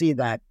always see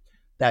that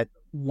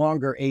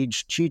longer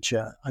aged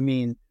chicha.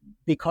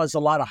 Because a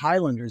lot of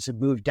Highlanders have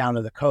moved down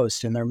to the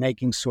coast and they're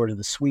making sort of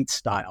the sweet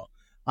style.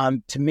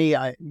 To me,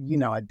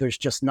 there's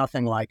just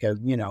nothing like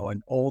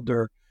an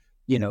older,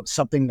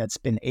 something that's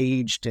been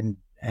aged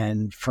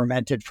and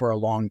fermented for a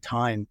long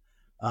time.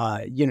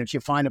 If you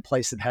find a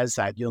place that has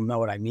that, you'll know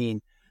what I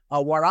mean.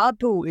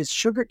 Guarapo is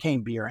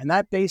sugarcane beer, and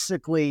that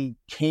basically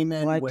came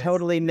in. I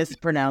totally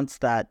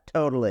mispronounced that.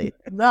 Totally.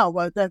 No,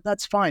 well,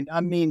 that's fine.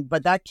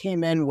 But that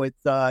came in with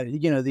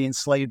the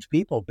enslaved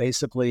people,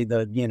 basically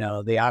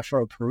the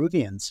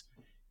Afro-Peruvians,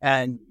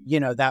 and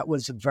that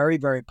was a very,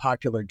 very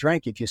popular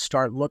drink. If you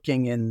start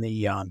looking in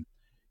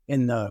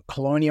the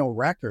colonial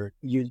record,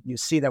 you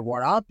see that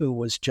guarapo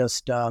was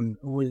just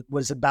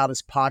was about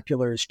as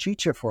popular as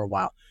chicha for a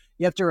while.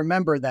 You have to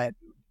remember that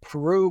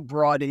Peru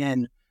brought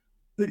in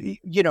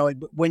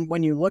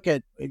When you look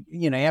at,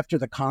 after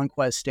the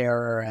conquest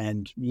era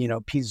and,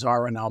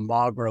 Pizarro and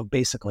Almagro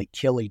basically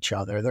kill each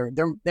other,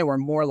 they were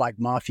more like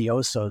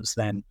mafiosos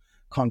than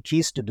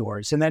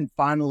conquistadors. And then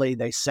finally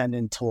they send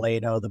in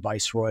Toledo, the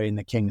viceroy, and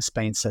the king of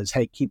Spain says,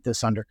 hey, keep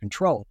this under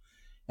control.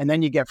 And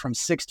then you get from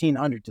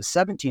 1600 to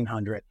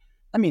 1700.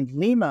 I mean,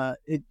 Lima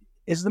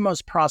is the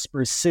most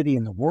prosperous city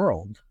in the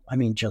world. I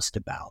mean, just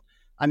about.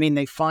 I mean,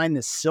 they find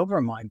this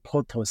silver mine,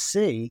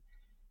 Potosi,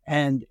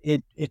 and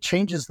it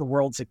changes the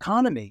world's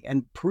economy.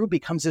 And Peru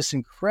becomes this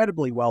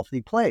incredibly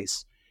wealthy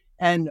place.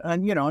 And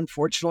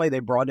unfortunately, they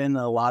brought in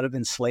a lot of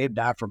enslaved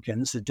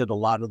Africans that did a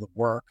lot of the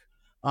work.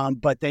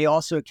 But they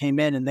also came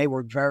in and they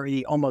were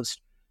very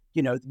almost,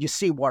 you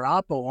see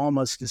Guarapo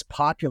almost as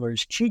popular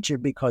as chicha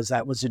because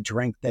that was a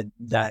drink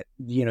that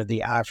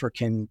the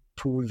African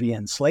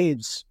Peruvian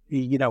slaves,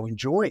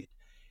 enjoyed.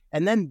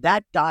 And then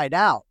that died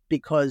out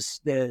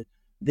because the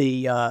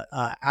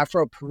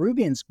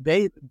Afro-Peruvians,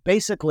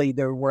 basically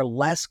there were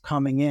less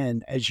coming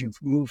in as you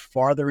move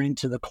farther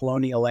into the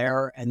colonial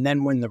era. And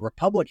then when the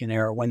Republican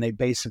era, when they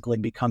basically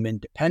become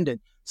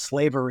independent,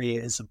 slavery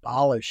is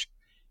abolished.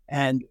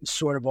 And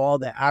sort of all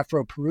the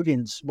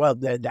Afro-Peruvians,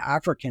 the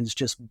Africans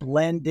just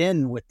blend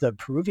in with the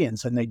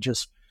Peruvians and they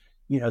just,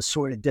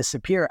 sort of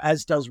disappear,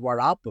 as does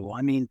Guarapo.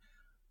 I mean,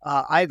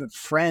 I have a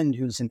friend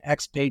who's an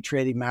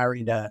expatriate. He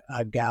married a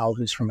gal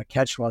who's from a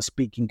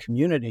Quechua-speaking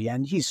community,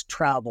 and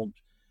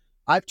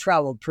I've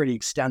traveled pretty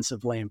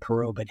extensively in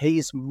Peru, but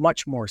he's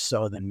much more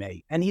so than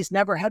me. And he's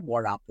never had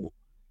Guarapo.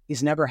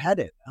 He's never had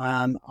it.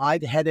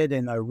 I've had it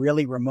in a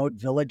really remote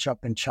village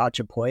up in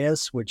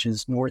Chachapoyas, which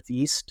is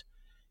northeast.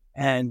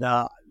 And,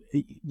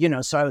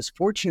 so I was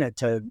fortunate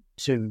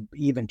to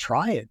even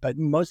try it, but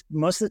most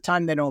of the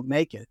time they don't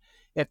make it.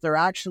 If they're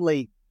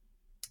actually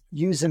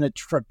using a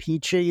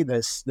trapiche,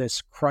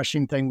 this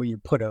crushing thing where you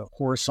put a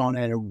horse on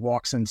it and it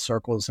walks in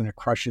circles and it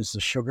crushes the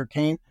sugar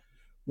cane,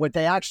 what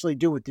they actually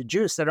do with the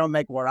juice, they don't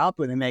make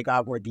guarapo, they make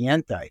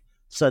aguardiente.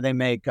 So they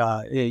make,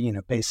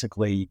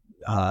 basically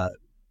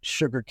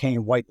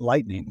sugarcane white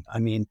lightning. I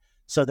mean,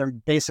 so they're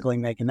basically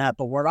making that.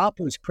 But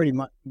guarapo is pretty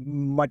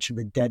much of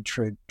a dead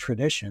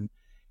tradition.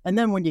 And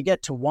then when you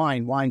get to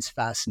wine, wine's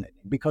fascinating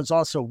because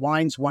also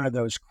wine's one of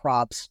those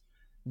crops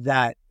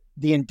that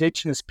the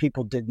indigenous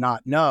people did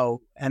not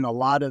know. And a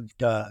lot of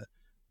the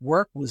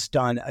work was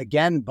done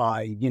again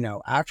by,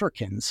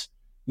 Africans,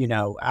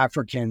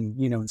 African,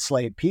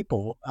 enslaved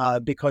people,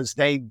 because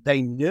they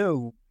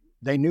knew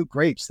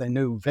grapes, they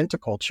knew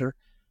viticulture.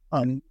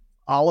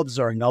 Olives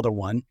are another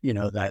one,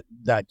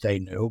 that they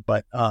knew,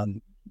 but,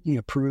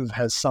 Peru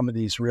has some of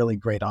these really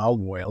great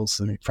olive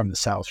oils from the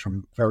South,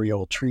 from very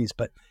old trees.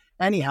 But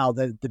anyhow,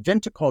 the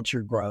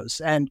viticulture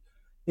grows. And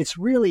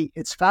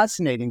it's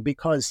fascinating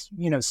because,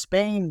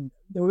 Spain,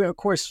 of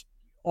course,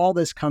 all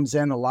this comes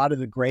in. A lot of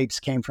the grapes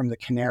came from the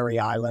Canary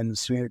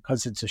Islands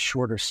because it's a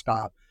shorter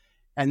stop.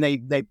 And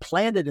they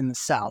planted in the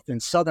South. In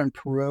southern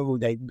Peru,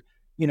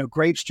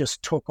 grapes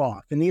just took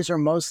off. And these are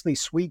mostly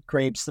sweet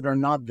grapes that are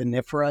not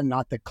vinifera,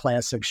 not the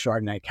classic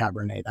Chardonnay,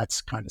 Cabernet,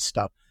 that's kind of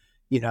stuff.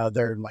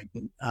 They're like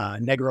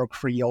Negro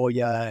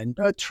Criolla and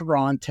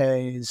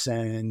Torrontés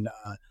and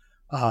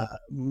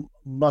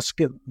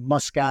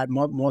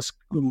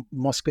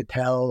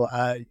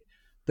Muscatel.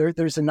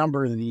 There's a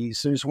number of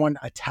these. There's one,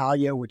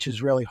 Italia, which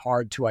is really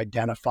hard to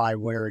identify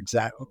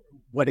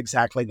what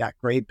exactly that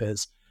grape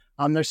is.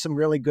 There's some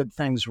really good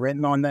things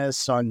written on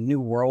this on New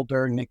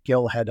Worlder. Nick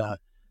Gill had a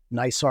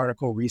nice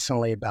article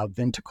recently about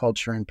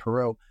viticulture in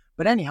Peru.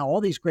 But anyhow,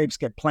 all these grapes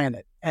get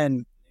planted.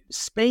 And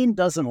Spain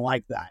doesn't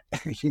like that,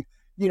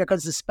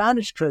 because the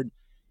Spanish could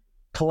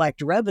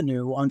collect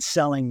revenue on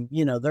selling,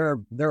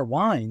 their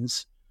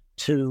wines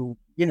to,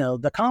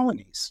 the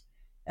colonies.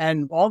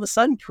 And all of a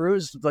sudden,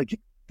 Peru's like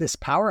this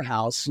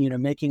powerhouse,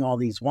 making all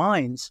these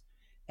wines.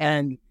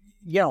 And,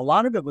 a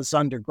lot of it was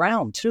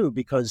underground, too,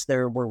 because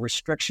there were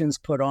restrictions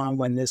put on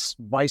when this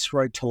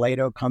Viceroy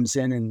Toledo comes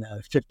in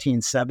the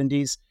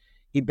 1570s.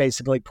 He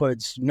basically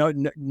puts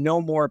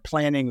no more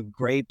planting of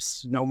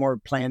grapes, no more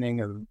planting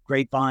of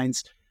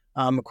grapevines.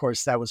 Of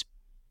course, that was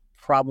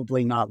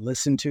probably not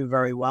listened to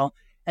very well.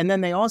 And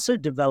then they also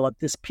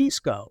developed this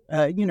pisco,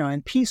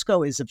 and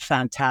pisco is a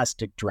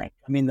fantastic drink.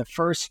 I mean, the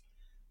first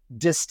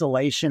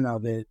distillation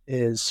of it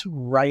is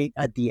right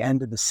at the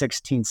end of the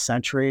 16th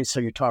century. So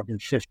you're talking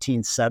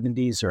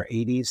 1570s or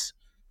 80s,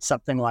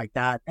 something like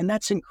that. And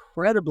that's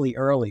incredibly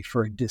early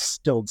for a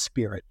distilled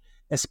spirit,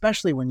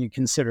 especially when you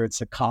consider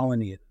it's a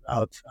colony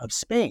of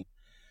Spain.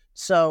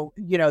 So,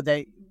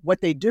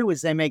 what they do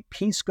is they make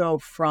pisco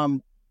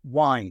from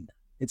wine.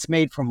 It's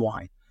made from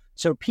wine.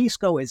 So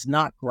pisco is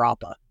not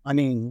grappa. I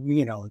mean,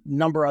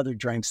 number of other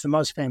drinks. The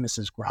most famous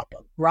is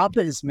grappa.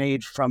 Grappa is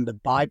made from the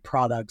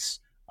byproducts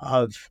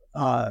of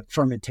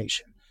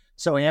fermentation.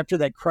 So after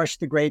they crush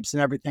the grapes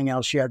and everything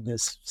else, you have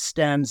this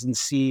stems and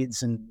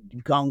seeds and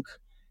gunk.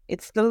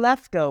 It's the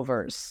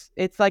leftovers.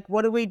 It's like,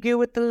 what do we do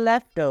with the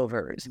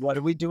leftovers? What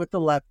do we do with the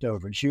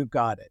leftovers? You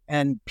got it.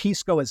 And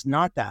pisco is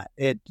not that.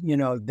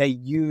 They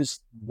use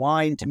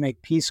wine to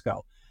make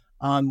pisco.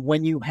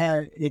 When you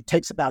have, it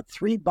takes about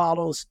 3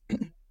 bottles.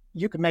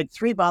 You can make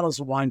 3 bottles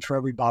of wine for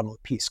every bottle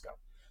of Pisco.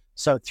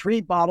 So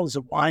 3 bottles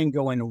of wine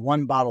go into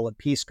 1 bottle of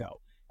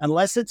Pisco,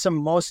 unless it's a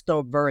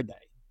Mosto Verde.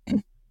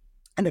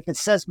 And if it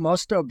says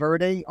Mosto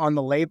Verde on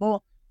the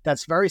label,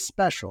 that's very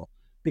special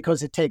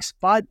because it takes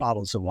 5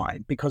 bottles of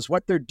wine, because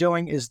what they're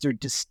doing is they're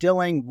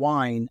distilling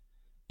wine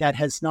that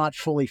has not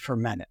fully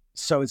fermented.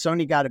 So it's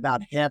only got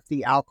about half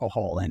the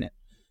alcohol in it.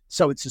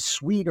 So it's a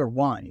sweeter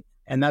wine.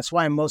 And that's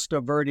why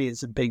Mosto Verde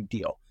is a big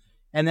deal.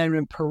 And then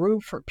in Peru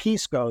for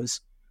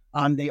Piscos,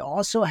 they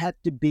also have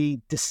to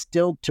be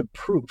distilled to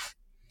proof.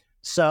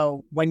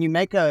 So when you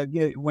make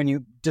when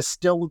you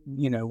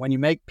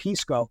make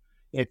Pisco,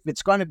 if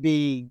it's going to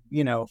be,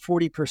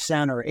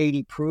 40% or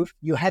 80 proof,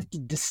 you have to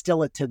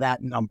distill it to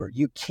that number.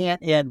 You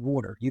can't add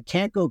water. You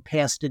can't go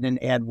past it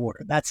and add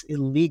water. That's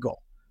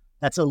illegal.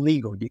 That's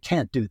illegal. You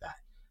can't do that.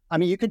 I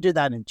mean, you could do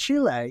that in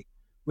Chile,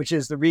 which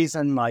is the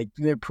reason like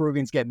the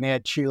Peruvians get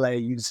mad Chile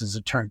uses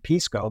the term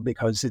Pisco,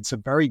 because it's a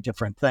very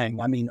different thing.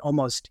 I mean,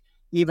 almost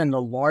even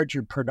the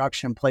larger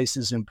production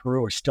places in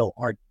Peru are still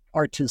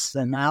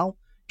artisanal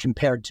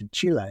compared to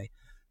Chile.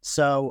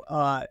 So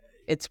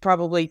it's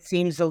probably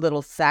seems a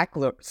little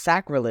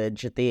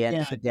sacrilege at the end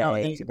of the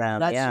day.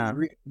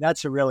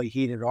 That's a really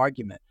heated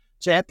argument.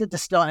 So you have to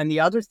distill. And the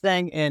other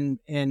thing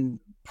in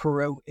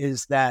Peru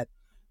is that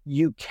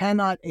you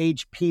cannot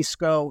age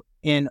Pisco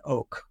in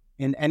oak,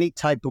 in any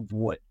type of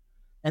wood.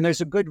 And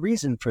there's a good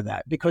reason for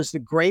that, because the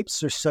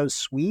grapes are so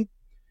sweet.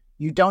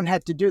 You don't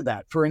have to do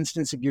that. For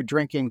instance, if you're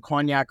drinking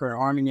Cognac or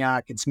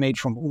Armagnac, it's made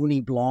from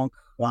Uni Blanc,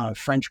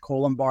 French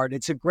Colombard.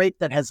 It's a grape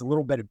that has a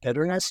little bit of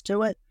bitterness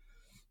to it.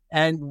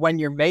 And when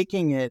you're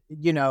making it,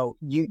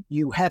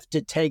 you have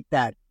to take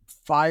that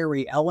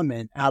fiery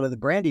element out of the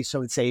brandy,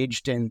 so it's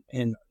aged in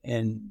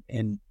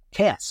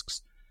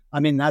casks. I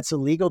mean, that's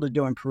illegal to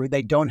do in Peru.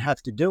 They don't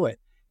have to do it.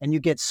 And you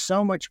get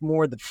so much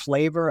more the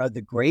flavor of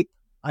the grape.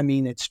 I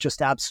mean, it's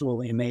just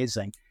absolutely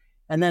amazing.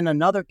 And then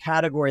another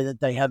category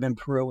that they have in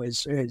Peru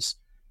is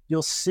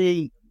you'll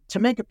see, to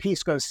make a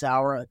Pisco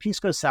Sour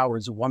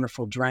is a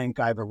wonderful drink.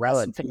 I have a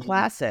recipe. It's a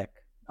classic.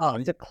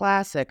 It's a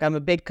classic. I'm a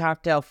big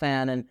cocktail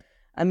fan. And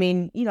I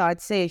mean,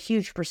 I'd say a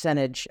huge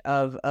percentage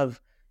of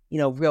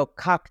real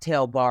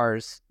cocktail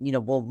bars,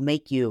 will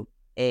make you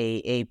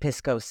a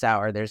Pisco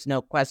Sour. There's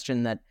no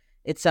question that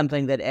it's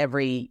something that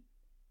every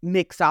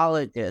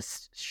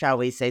mixologist, shall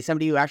we say,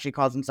 somebody who actually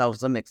calls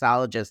themselves a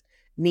mixologist,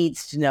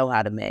 needs to know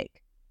how to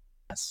make.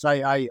 Yes,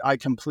 I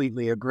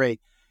completely agree.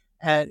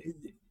 And,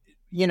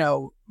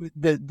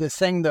 the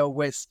thing, though,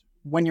 with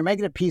when you're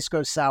making a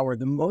Pisco Sour,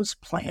 the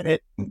most planted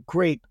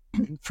grape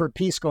for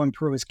Pisco in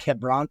Peru is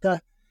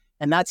Quebranta,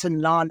 and that's a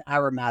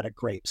non-aromatic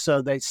grape.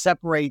 So they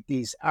separate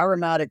these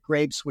aromatic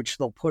grapes, which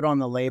they'll put on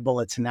the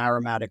label. It's an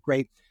aromatic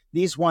grape.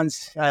 These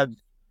ones have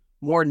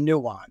more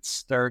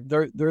nuance. They're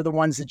the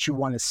ones that you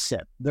want to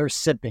sip. They're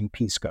sipping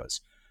Piscos.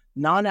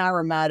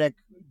 Non-aromatic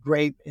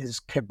grape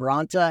is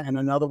Quebranta, and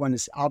another one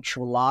is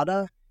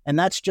Alcholada, and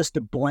that's just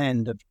a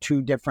blend of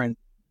 2 different,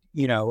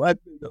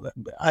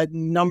 a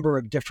number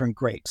of different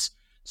grapes.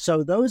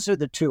 So those are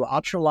the 2,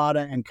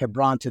 Alcholada and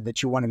Quebranta,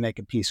 that you want to make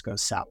a Pisco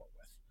Sour with.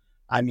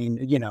 I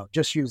mean,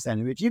 just use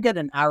them. If you get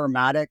an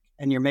aromatic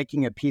and you're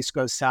making a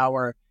Pisco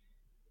Sour,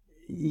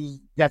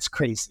 that's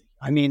crazy.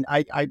 I mean,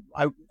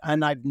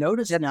 I've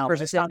noticed that's now. For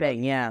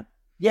sipping, yeah.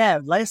 Yeah,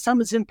 last time I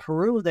was in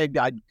Peru,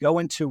 I'd go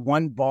into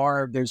one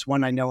bar. There's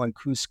one I know in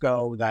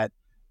Cusco that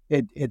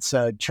it's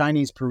a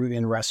Chinese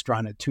Peruvian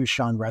restaurant, a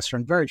Tushan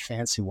restaurant, very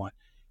fancy one.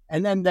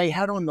 And then they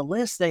had on the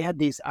list, they had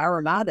these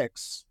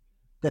aromatics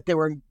that they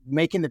were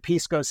making the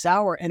Pisco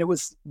Sour, and it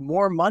was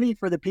more money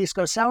for the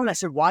Pisco Sour. And I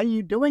said, why are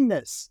you doing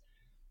this?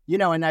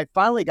 And I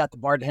finally got the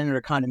bartender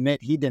to kind of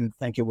admit he didn't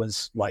think it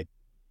was like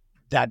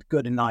that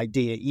good an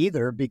idea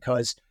either,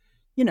 because,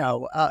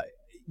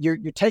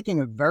 you're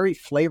taking a very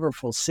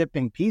flavorful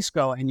sipping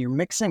Pisco and you're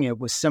mixing it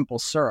with simple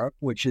syrup,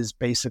 which is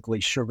basically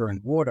sugar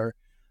and water,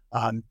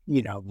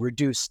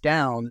 reduced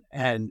down,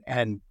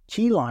 and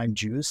key lime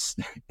juice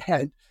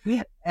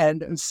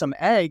and some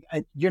egg.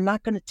 You're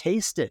not going to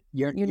taste it.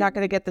 You're not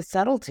going to get the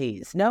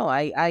subtleties. No,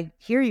 I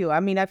hear you. I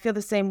mean, I feel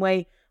the same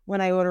way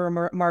when I order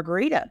a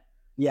margarita.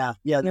 Yeah.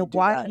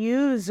 Why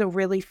use a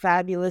really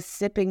fabulous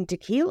sipping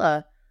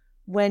tequila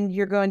when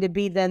you're going to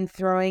be then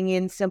throwing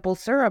in simple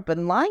syrup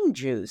and lime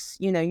juice?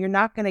 You're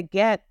not going to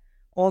get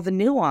all the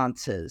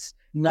nuances.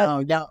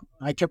 No,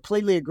 I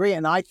completely agree.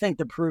 And I think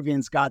the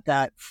Peruvians got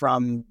that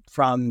from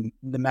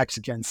the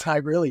Mexicans. I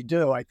really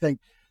do. I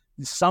think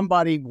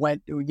somebody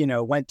went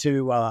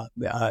to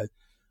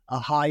a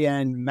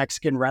high-end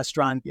Mexican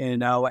restaurant,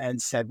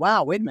 and said,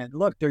 wow, wait a minute,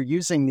 look, they're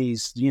using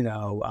these,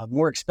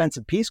 more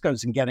expensive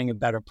Piscos and getting a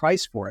better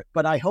price for it.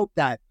 But I hope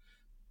that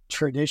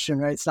tradition,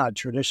 right? It's not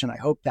tradition. I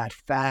hope that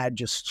fad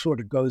just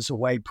sort of goes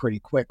away pretty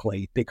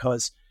quickly,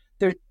 because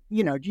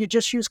you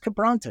just use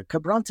Quebranta.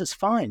 Quebranta's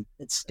fine.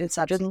 It's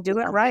just do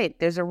it right.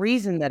 There's a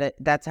reason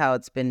that's how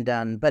it's been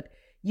done. But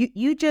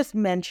you just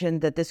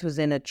mentioned that this was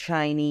in a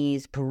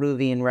Chinese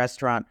Peruvian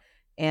restaurant,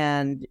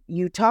 and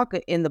you talk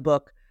in the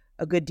book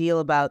a good deal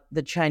about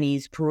the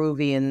Chinese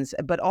Peruvians,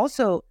 but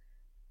also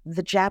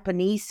the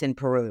Japanese in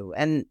Peru.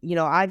 And,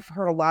 I've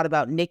heard a lot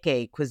about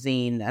Nikkei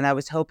cuisine, and I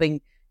was hoping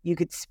you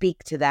could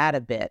speak to that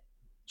a bit.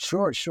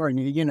 Sure.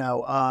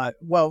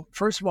 Well,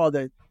 first of all,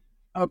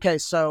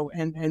 so,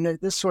 and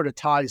this sort of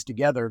ties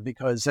together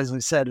because, as I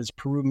said, as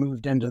Peru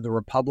moved into the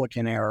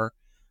Republican era,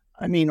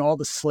 all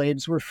the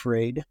slaves were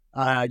freed.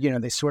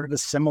 They sort of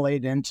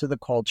assimilated into the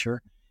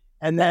culture.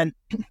 And then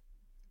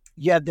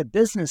you had the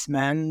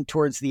businessmen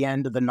towards the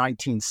end of the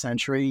 19th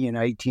century,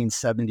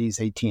 1870s,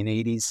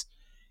 1880s,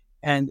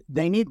 and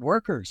they need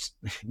workers.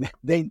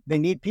 they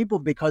need people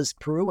because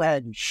Peru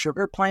had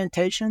sugar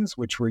plantations,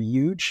 which were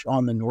huge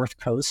on the north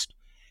coast.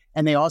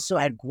 And they also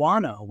had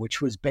guano,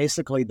 which was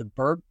basically the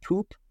bird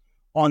poop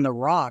on the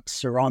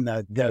rocks or on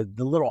the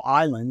little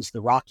islands, the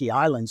rocky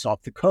islands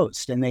off the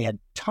coast. And they had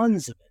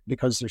tons of it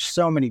because there's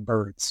so many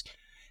birds.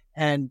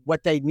 And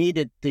what they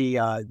needed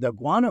the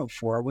guano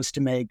for was to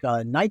make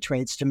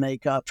nitrates, to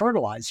make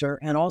fertilizer,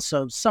 and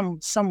also some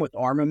with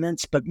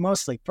armaments, but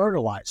mostly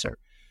fertilizer.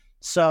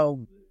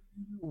 So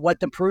what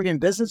the Peruvian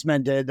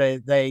businessmen did,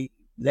 they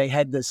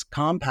had this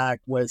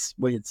compact with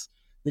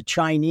the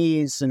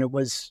Chinese, and it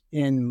was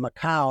in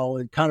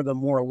Macau, kind of a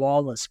more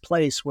lawless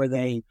place where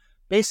they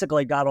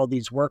basically got all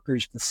these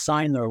workers to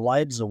sign their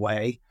lives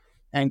away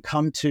and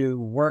come to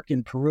work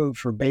in Peru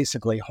for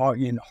basically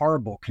in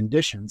horrible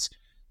conditions.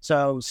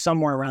 So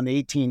somewhere around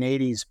the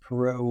 1880s,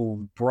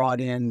 Peru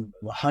brought in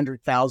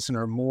 100,000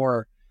 or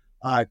more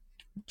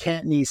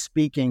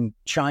Cantonese-speaking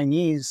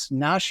Chinese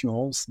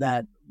nationals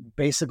that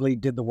basically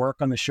did the work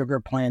on the sugar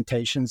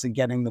plantations and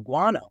getting the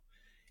guano.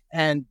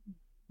 And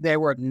they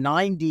were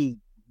 99%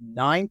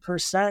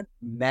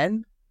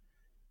 men,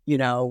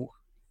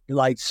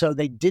 so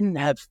they didn't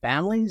have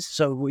families.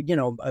 So,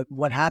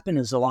 what happened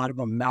is a lot of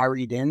them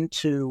married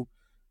into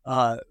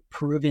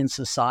Peruvian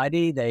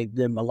society. A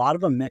lot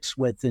of them mixed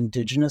with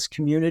indigenous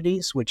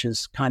communities, which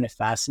is kind of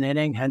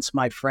fascinating. Hence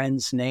my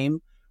friend's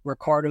name,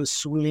 Ricardo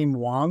Sulim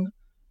Wang.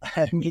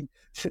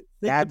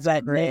 That's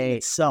that great. Name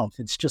itself.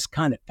 It's just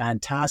kind of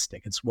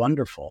fantastic. It's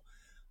wonderful.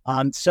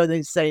 So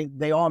they say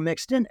they all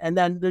mixed in, and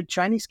then the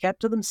Chinese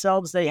kept to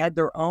themselves. They had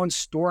their own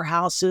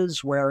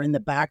storehouses where in the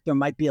back there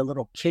might be a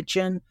little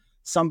kitchen,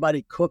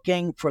 somebody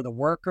cooking for the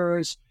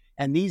workers,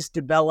 and these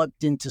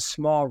developed into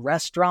small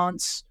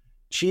restaurants,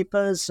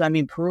 chifas.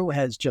 Peru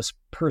has just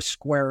per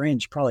square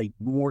inch probably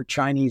more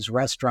Chinese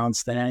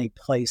restaurants than any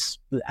place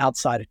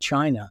outside of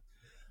China.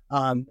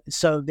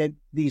 So that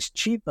these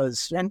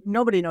chifas, and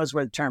nobody knows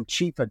where the term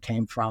chifa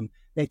came from.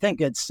 They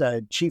think it's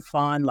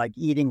chifan, like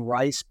eating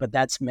rice, but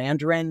that's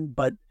Mandarin,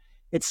 but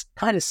it's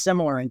kind of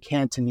similar in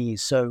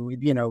Cantonese. So,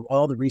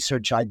 all the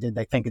research I did,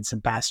 they think it's a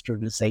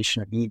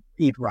bastardization of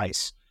eat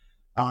rice.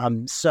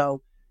 And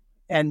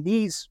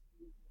these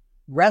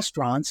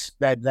restaurants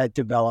that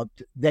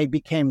developed, they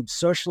became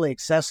socially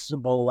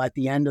accessible at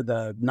the end of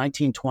the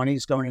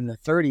 1920s, going into the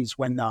 30s,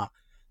 when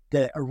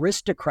the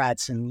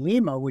aristocrats in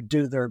Lima would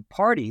do their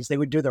parties. They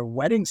would do their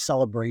wedding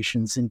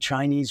celebrations in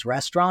Chinese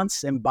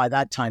restaurants. And by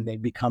that time,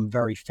 they'd become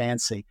very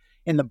fancy.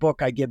 In the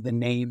book, I give the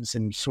names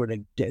and sort of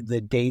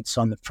the dates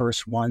on the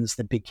first ones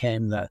that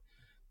became the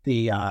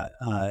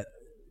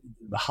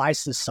high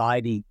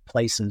society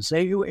places.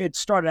 It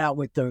started out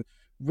with the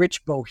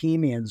rich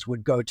bohemians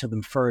would go to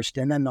them first,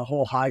 and then the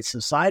whole high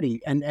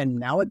society. And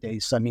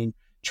nowadays,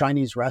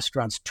 Chinese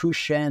restaurants,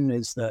 Tushen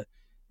is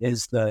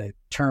the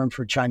term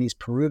for Chinese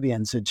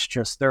Peruvians. It's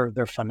just, they're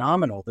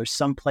phenomenal. There's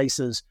some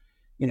places,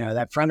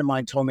 that friend of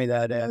mine told me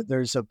that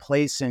there's a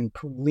place in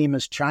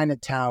Lima's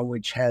Chinatown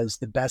which has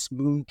the best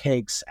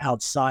mooncakes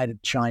outside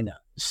of China.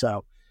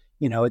 So,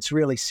 it's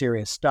really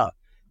serious stuff.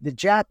 The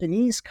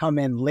Japanese come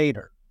in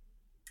later.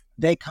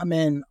 They come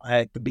in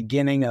at the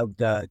beginning of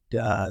the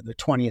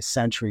 20th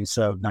century,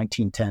 so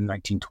 1910,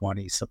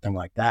 1920, something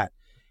like that.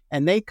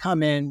 And they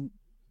come in,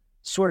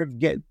 sort of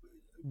get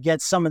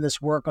some of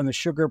this work on the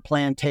sugar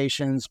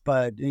plantations,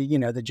 but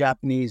the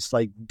Japanese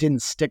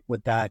didn't stick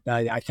with that.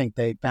 I think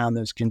they found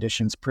those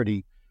conditions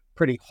pretty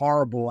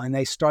horrible, and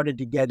they started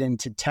to get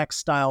into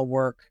textile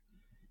work,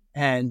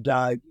 and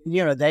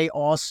they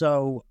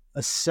also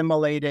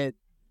assimilated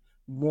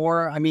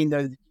more.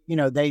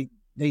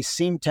 They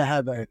seem to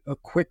have a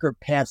quicker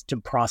path to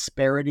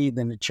prosperity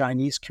than the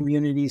Chinese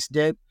communities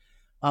did.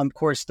 Of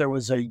course, there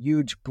was a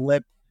huge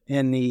blip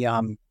in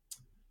the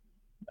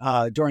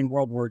during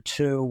World War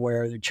II,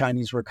 where the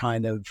Chinese were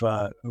kind of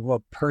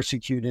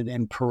persecuted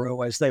in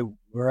Peru as they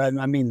were.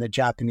 The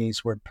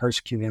Japanese were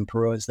persecuted in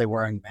Peru as they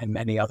were in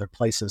many other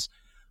places,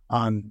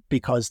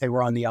 because they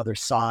were on the other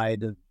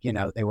side of,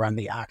 they were on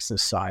the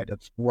Axis side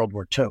of World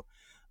War II.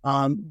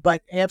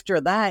 But after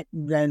that,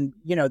 then,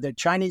 the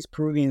Chinese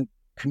Peruvian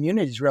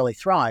communities really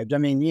thrived.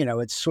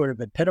 It sort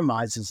of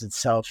epitomizes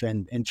itself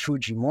in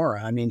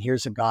Fujimura.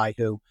 Here's a guy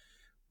who,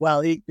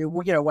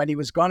 when he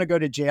was going to go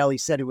to jail, he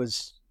said he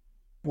was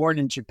born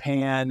in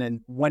Japan, and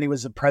when he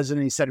was a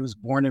president, he said he was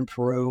born in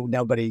Peru.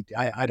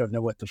 I don't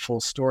know what the full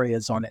story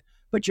is on it,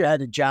 but you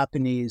had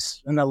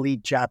an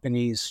elite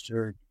Japanese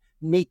or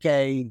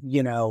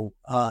Nikkei,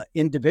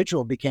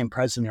 individual became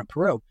president of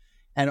Peru.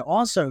 And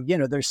also,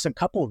 there's a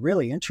couple of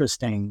really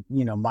interesting,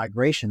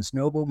 migrations.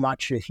 Nobu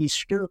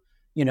Matsuhisa,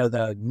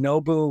 the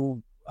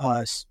Nobu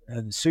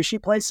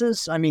sushi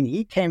places. I mean,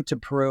 he came to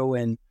Peru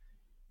in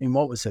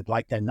what was it,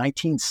 like the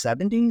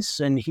 1970s?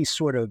 And he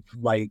sort of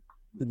like,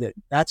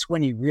 that's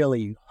when he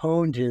really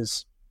honed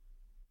his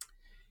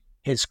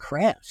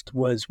craft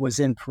was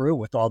in Peru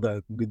with all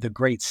the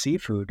great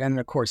seafood. And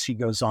of course he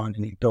goes on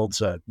and he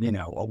builds a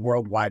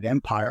worldwide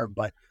empire.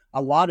 But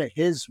a lot of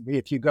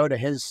if you go to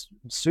his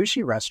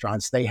sushi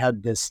restaurants, they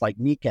have this like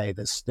Nikkei,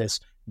 this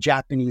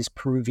Japanese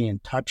Peruvian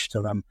touch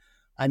to them.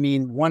 I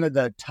mean, one of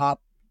the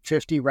top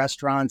 50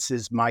 restaurants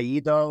is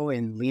Maido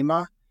in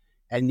Lima.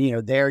 And,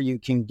 there you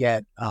can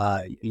get,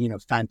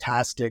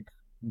 fantastic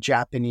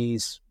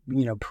Japanese,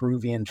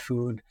 Peruvian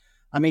food.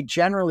 I mean,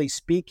 generally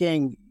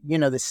speaking, the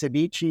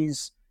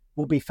ceviches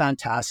will be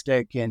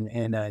fantastic in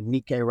a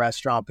Nikkei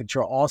restaurant, but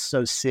you'll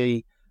also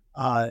see,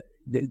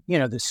 the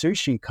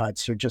sushi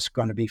cuts are just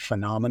going to be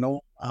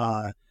phenomenal.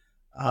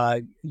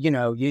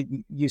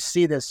 You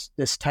see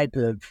this type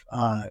of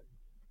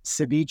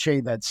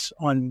ceviche that's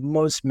on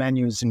most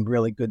menus in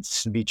really good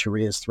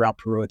cevicherias throughout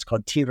Peru. It's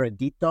called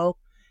tiradito,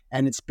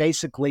 and it's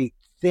basically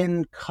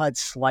thin cut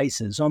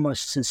slices,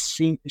 almost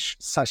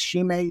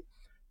sashimi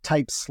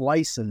type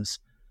slices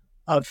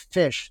of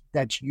fish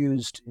that's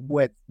used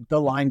with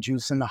the lime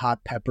juice and the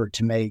hot pepper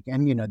to make,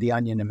 and, the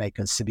onion to make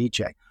a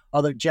ceviche.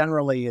 Although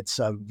generally it's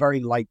a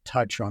very light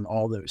touch on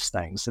all those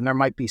things. And there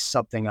might be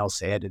something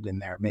else added in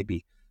there,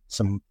 maybe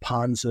some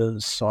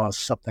ponzu sauce,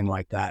 something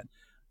like that.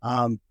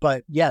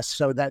 But yes,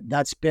 so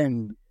that's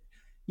been,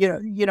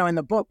 in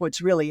the book,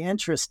 what's really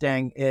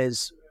interesting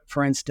is,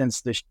 for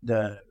instance,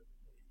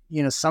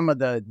 some of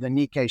the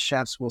Nikkei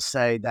chefs will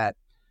say that,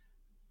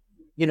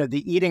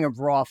 the eating of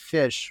raw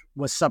fish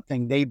was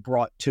something they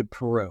brought to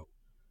Peru.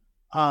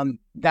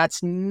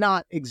 That's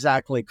not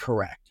exactly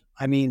correct.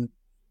 I mean,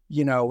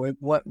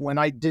 when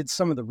I did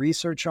some of the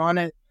research on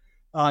it,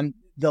 the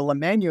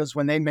Limeños,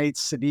 when they made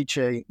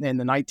ceviche in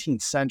the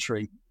 19th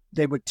century,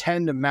 they would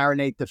tend to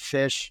marinate the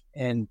fish,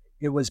 and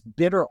it was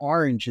bitter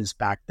oranges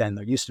back then.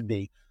 There used to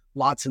be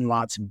lots and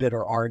lots of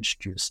bitter orange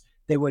juice.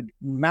 They would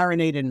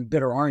marinate it in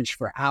bitter orange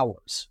for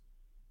hours.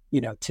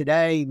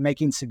 Today,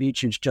 making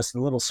ceviche is just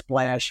a little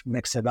splash,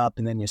 mix it up,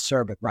 and then you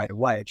serve it right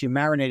away. If you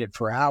marinate it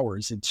for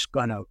hours, it's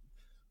going to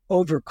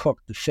overcook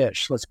the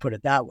fish, let's put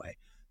it that way.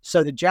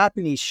 So the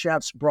Japanese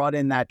chefs brought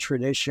in that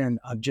tradition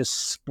of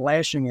just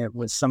splashing it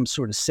with some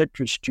sort of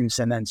citrus juice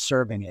and then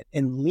serving it.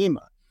 In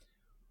Lima,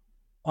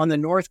 on the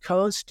North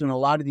Coast, and a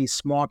lot of these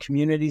small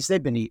communities,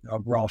 they've been eating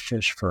raw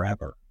fish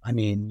forever. I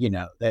mean,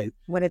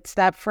 when it's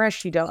that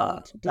fresh, you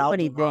don't do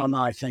anything.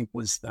 I think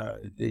was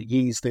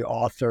he's the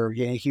author.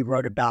 Yeah, he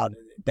wrote about,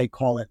 they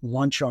call it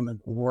lunch on the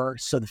oar.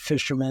 So the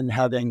fishermen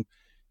having,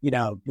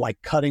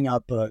 like cutting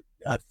up a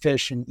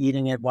fish and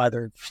eating it while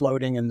they're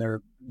floating in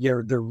their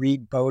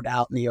reed boat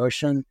out in the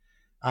ocean.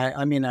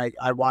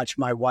 I watch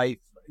my wife.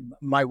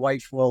 My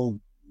wife will,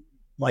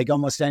 like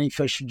almost any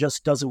fish, she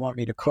just doesn't want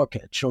me to cook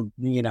it. She'll,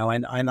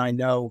 and I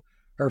know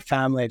her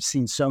family, I've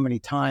seen so many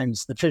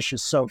times, the fish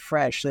is so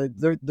fresh.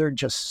 They're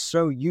just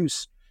so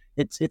used.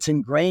 It's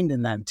ingrained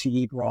in them to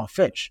eat raw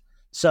fish.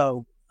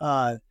 So,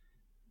 the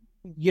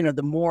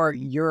more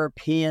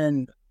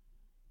European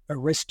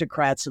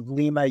aristocrats of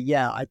Lima,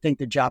 yeah, I think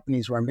the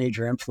Japanese were a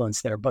major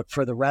influence there. But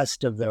for the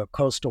rest of the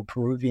coastal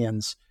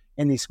Peruvians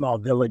in these small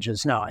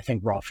villages, no, I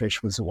think raw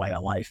fish was a way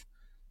of life.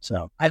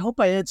 So I hope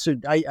I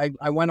answered.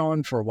 I went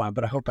on for a while,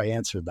 but I hope I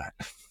answered that.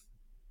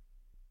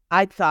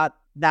 I thought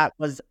that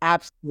was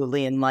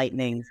absolutely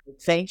enlightening.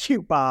 Thank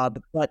you, Bob.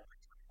 But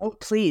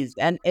please,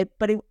 I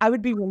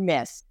would be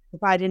remiss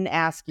if I didn't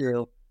ask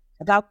you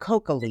about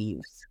coca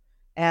leaves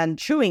and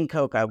chewing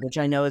coca, which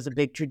I know is a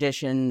big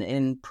tradition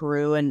in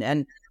Peru.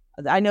 And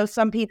I know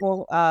some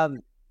people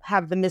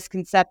have the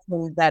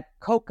misconception that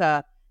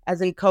coca,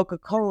 as in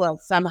Coca-Cola,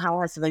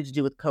 somehow has something to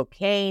do with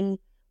cocaine.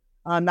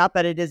 Not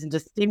that it isn't a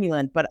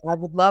stimulant, but I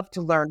would love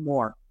to learn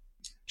more.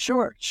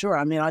 Sure.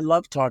 I mean, I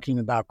love talking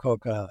about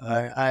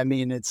coca. I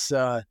mean, it's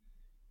one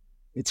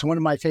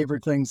of my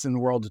favorite things in the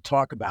world to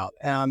talk about.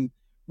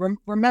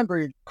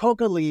 Remember,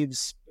 coca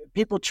leaves,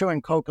 people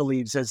chewing coca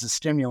leaves as a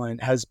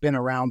stimulant has been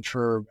around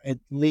for at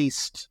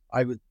least,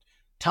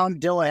 Tom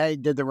Dillahay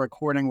did the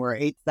recording where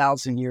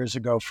 8,000 years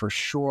ago for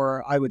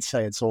sure. I would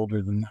say it's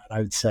older than that. I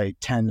would say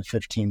 10 to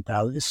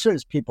 15,000. As soon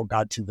as people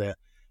got to the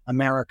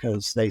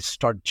Americas, they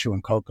started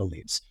chewing coca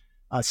leaves,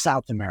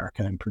 South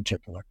America in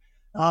particular.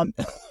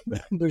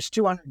 There's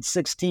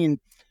 216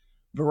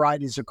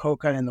 varieties of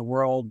coca in the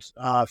world.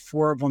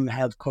 4 of them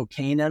have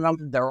cocaine in them.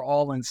 They're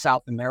all in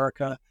South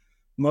America.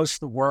 Most of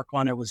the work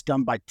on it was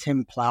done by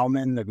Tim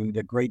Plowman,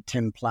 the great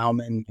Tim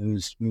Plowman,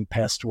 who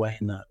passed away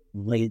in the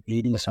late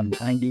 80s and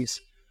 90s.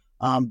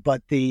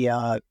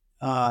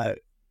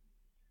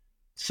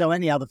 So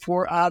anyhow,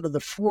 out of the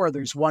four,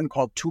 there's one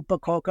called Tupa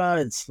coca.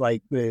 It's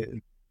like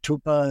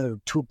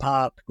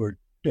Tupac, or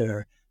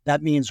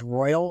that means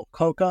royal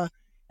coca.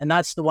 And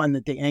that's the one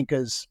that the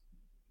Incas,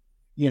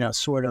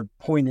 sort of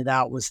pointed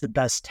out was the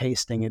best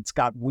tasting. It's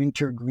got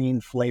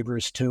wintergreen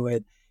flavors to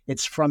it.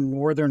 It's from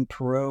northern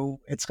Peru.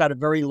 It's got a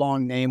very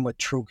long name with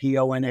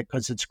Trujillo in it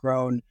because it's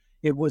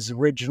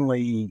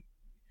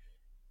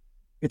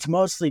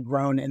mostly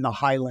grown in the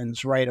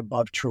highlands right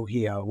above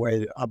Trujillo,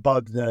 where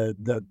above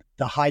the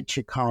high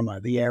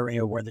Chicama, the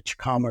area where the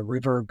Chicama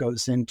River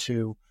goes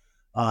into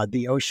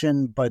the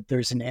ocean. But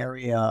there's an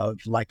area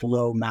of like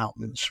low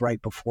mountains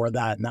right before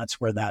that, and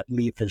that's where that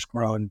leaf is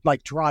grown,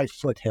 like dry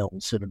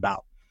foothills at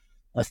about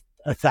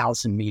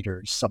 1,000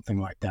 meters,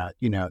 something like that,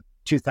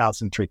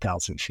 2,000,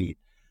 3,000 feet.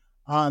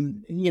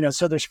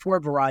 So there's 4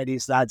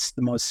 varieties. That's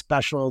the most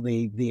special.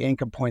 The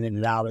Inca pointed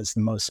it out as the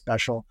most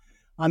special.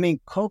 I mean,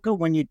 coca,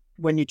 when you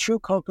chew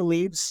coca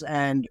leaves,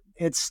 and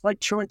it's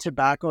like chewing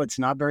tobacco, it's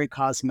not very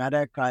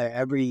cosmetic.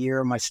 Every year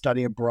in my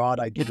study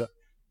abroad, I did a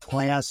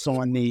class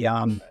on the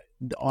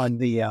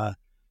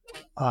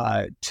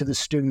to the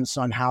students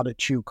on how to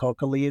chew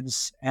coca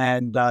leaves,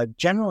 and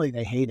generally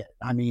they hate it.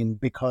 I mean,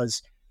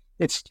 because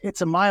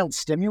it's a mild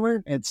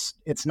stimulant.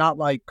 It's not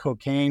like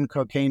cocaine.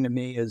 Cocaine to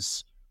me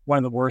is one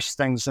of the worst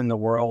things in the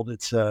world.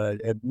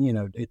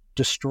 It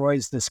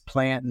destroys this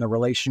plant and the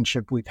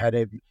relationship we've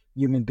had.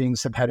 Human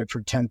beings have had it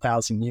for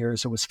 10,000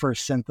 years. It was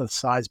first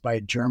synthesized by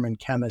a German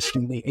chemist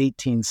in the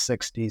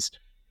 1860s.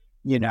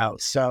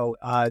 So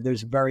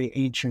there's a very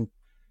ancient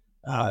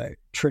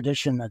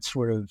tradition that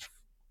sort of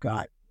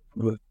got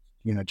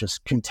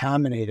just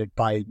contaminated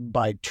by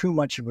too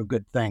much of a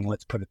good thing,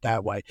 let's put it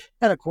that way.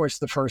 And of course,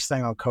 the first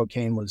thing on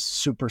cocaine was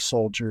super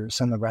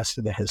soldiers, and the rest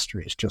of the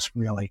history is just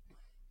really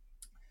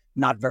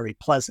not very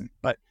pleasant.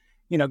 But,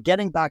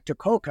 getting back to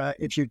coca,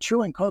 if you're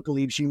chewing coca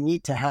leaves, you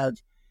need to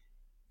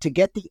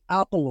get the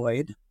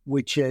alkaloid,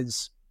 which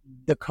is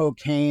the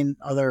cocaine,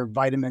 other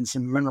vitamins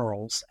and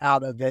minerals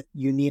out of it,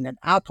 you need an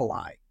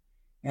alkali.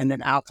 And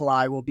an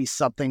alkali will be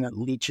something that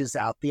leaches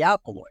out the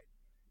alkaloid.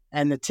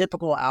 And the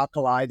typical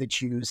alkali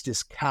that's used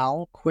is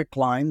cal,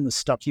 quicklime, the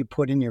stuff you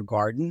put in your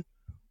garden,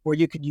 or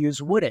you could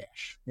use wood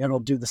ash. It'll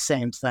do the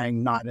same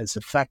thing, not as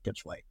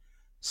effectively.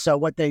 So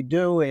what they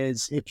do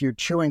is, if you're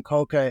chewing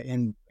coca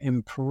in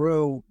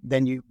Peru,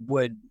 then you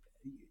would,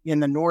 in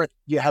the north,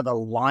 you have a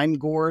lime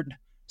gourd.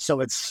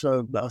 So it's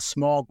a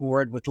small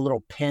gourd with a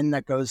little pin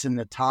that goes in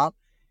the top,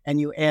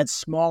 and you add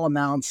small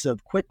amounts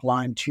of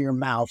quicklime to your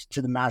mouth,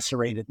 to the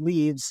macerated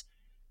leaves.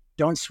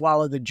 Don't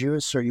swallow the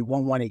juice or you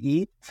won't want to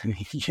eat,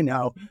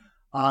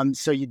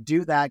 So you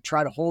do that,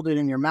 try to hold it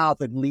in your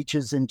mouth. It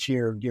leaches into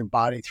your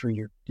body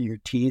through your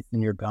teeth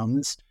and your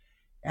gums.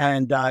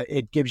 And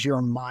it gives you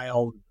a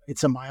mild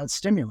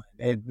stimulant.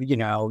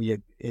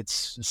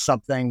 It's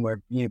something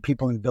where,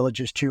 people in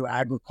villages too,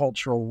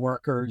 agricultural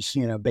workers,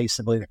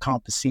 basically the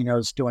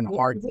campesinos doing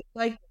hard. Is it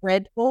like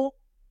Red Bull?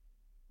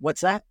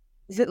 What's that?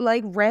 Is it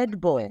like Red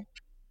Bull?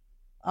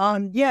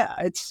 Yeah,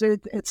 it's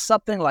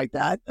something like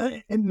that.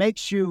 It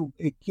makes you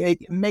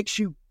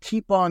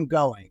keep on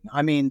going.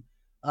 I mean,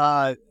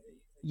 who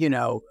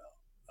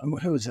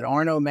is it?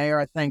 Arno Mayer,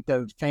 I think,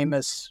 the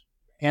famous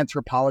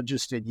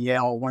anthropologist at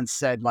Yale, once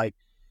said, like,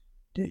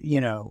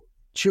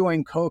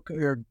 chewing coke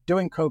or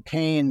doing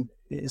cocaine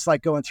is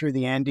like going through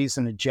the Andes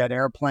in a jet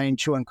airplane.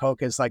 Chewing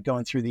coke is like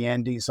going through the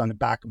Andes on the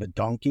back of a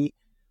donkey.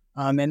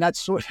 And that's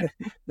sort of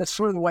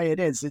the way it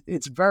is.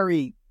 It's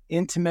very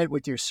intimate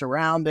with your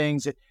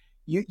surroundings.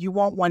 You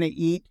won't want to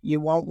eat. You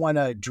won't want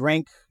to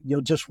drink.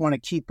 You'll just want to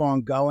keep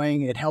on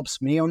going. It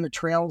helps me on the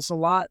trails a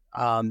lot.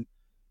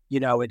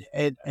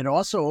 It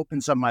also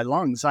opens up my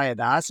lungs. I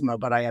have asthma,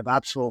 but I have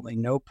absolutely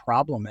no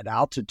problem at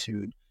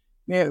altitude.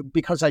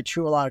 Because I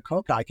chew a lot of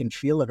coca, I can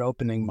feel it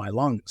opening my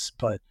lungs.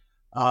 But,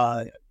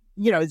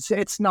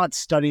 it's not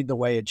studied the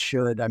way it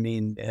should. I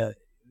mean,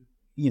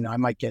 I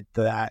might get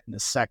to that in a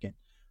second.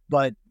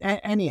 But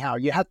anyhow,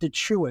 you have to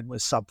chew it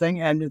with something.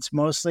 And it's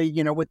mostly,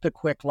 with the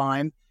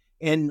quicklime.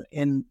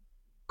 In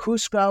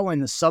Cusco, in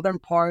the southern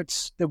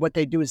parts, what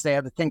they do is they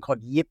have a thing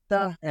called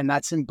yipta, and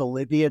that's in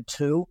Bolivia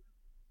too,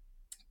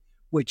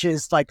 which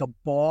is like a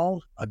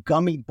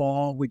gummy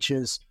ball, which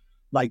is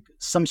like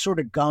some sort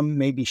of gum,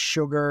 maybe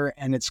sugar,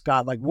 and it's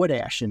got like wood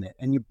ash in it,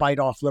 and you bite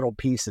off little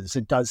pieces.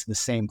 It does the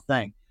same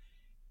thing.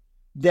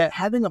 That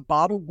having a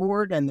bottle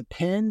gourd and the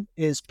pin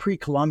is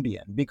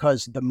pre-Columbian,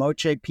 because the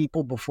Moche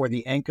people before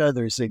the Inca,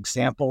 there's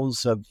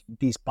examples of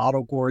these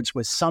bottle gourds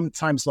with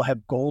sometimes they'll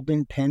have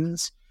golden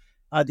pins.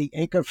 The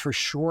Inca for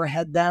sure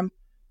had them,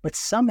 but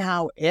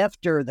somehow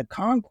after the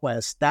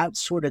conquest, that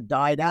sort of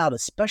died out,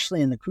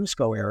 especially in the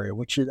Cusco area,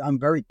 which I'm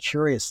very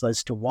curious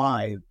as to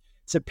why.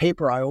 It's a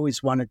paper I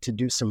always wanted to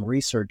do some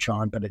research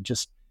on, but I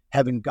just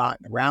haven't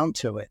gotten around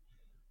to it.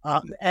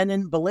 And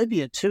in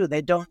Bolivia, too,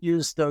 they don't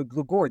use the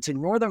gourds.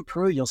 In northern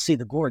Peru, you'll see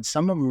the gourds.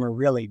 Some of them are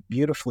really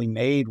beautifully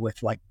made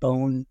with like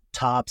bone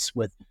tops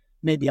with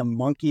maybe a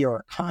monkey or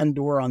a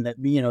condor on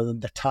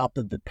the top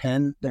of the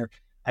pen.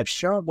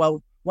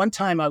 One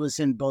time I was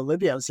in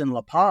Bolivia, I was in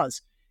La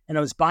Paz, and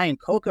I was buying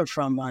coca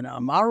from an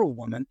Amaru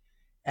woman,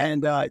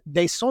 and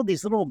they sold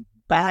these little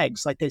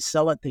bags like they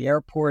sell at the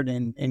airport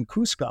in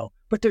Cusco,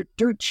 but they're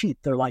dirt cheap.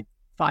 They're like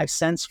 5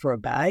 cents for a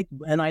bag.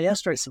 And I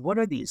asked her, I said, what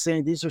are these?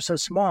 And these are so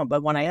small.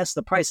 But when I asked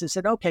the price, I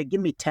said, okay, give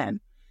me 10.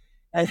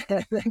 And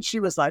then she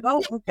was like,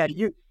 oh,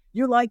 okay,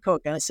 you like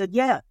coca? And I said,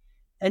 yeah.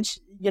 And,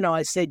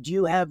 I said, do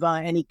you have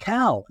any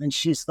cow? And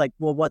she's like,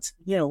 well,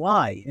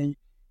 why? And,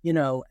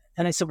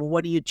 and I said, well,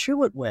 what do you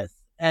chew it with?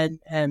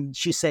 And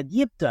she said,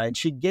 Yipta. And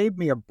she gave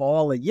me a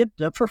ball of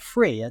Yipta for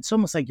free. It's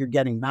almost like you're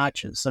getting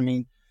matches. I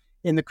mean,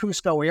 in the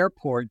Cusco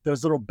airport,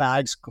 those little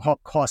bags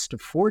cost a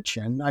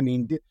fortune. I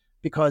mean,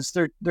 because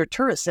they're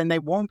tourists, and they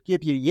won't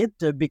give you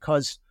Yipta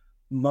because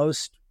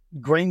most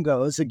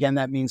gringos, again,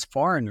 that means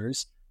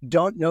foreigners,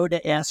 don't know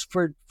to ask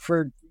for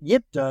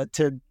Yipta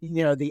to,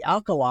 the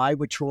alkali,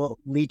 which will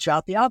leach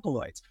out the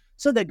alkaloids.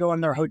 So they go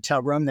in their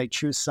hotel room, they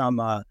choose some.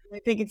 I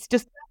think it's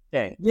just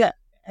that. Yeah,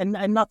 and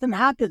nothing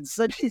happens.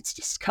 So it's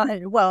just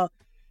kind of,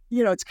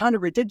 it's kind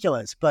of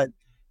ridiculous. But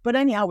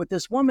anyhow, with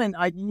this woman,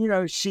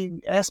 she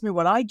asked me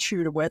what I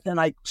chewed it with, and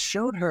I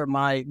showed her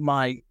my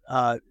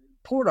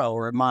Porto,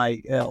 or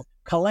my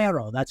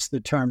Calero. That's the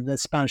term. The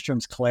Spanish term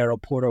is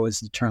Calero. Porto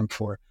is the term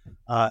for,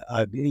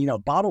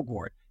 bottle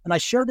gourd. And I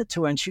showed it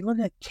to her, and she looked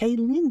at Que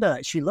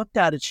Linda. She looked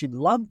at it, she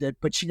loved it,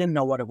 but she didn't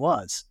know what it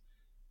was,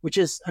 which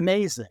is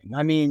amazing.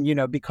 I mean,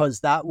 because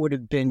that would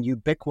have been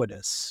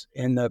ubiquitous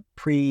in the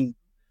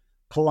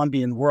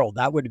pre-Columbian world.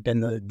 That would have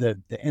been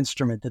the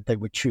instrument that they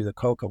would chew the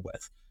coca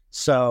with.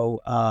 So,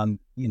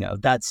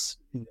 that's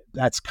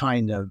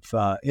kind of,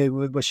 it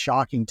was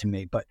shocking to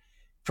me. But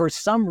for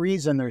some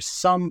reason, there's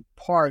some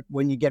part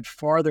when you get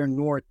farther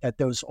north that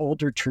those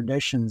older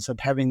traditions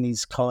of having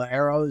these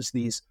caleros,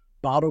 these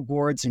bottle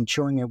gourds, and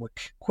chewing it with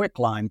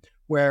quicklime,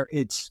 where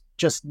it's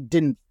just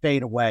didn't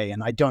fade away.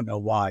 And I don't know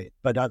why,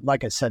 but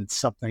like I said, it's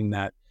something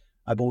that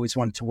I've always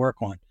wanted to work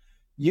on.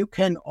 You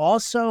can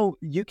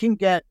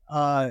get,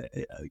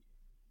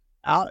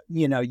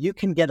 you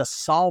can get a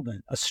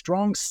solvent, a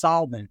strong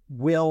solvent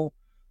will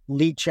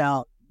leach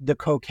out the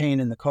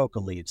cocaine in the coca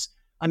leaves.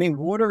 I mean,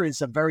 water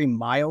is a very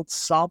mild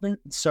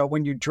solvent. So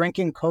when you're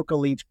drinking coca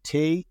leaf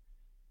tea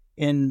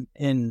in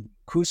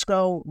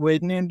Cusco,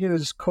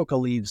 there's coca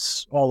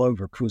leaves all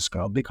over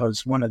Cusco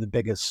because one of the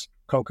biggest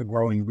coca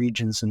growing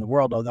regions in the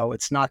world, although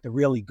it's not the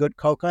really good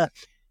coca,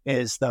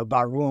 is the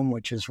Barum,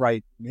 which is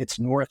it's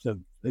north of,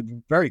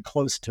 very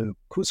close to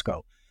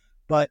Cusco.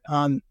 But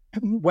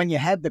when you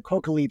have the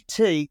coca leaf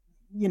tea,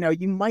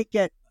 you might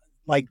get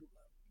like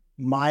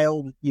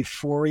mild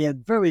euphoria,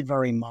 very,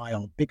 very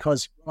mild,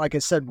 because like I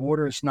said,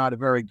 water is not a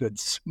very good,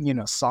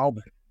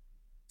 solvent.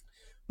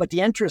 But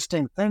the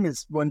interesting thing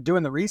is when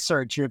doing the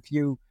research,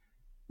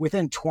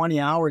 within 20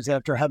 hours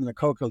after having the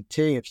coca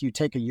tea, if you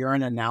take a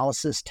urine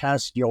analysis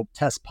test, you'll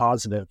test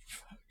positive,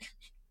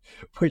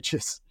 which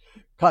is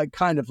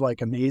kind of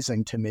like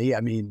amazing to me. I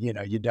mean,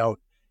 you don't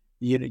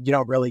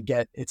really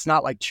get, it's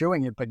not like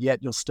chewing it, but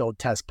yet you'll still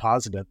test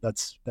positive.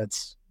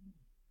 That's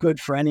good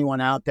for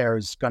anyone out there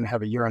who's going to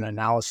have a urine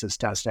analysis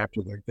test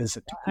after their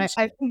visit to Cusco.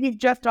 I think you've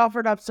just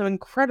offered up some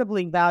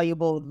incredibly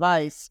valuable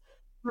advice,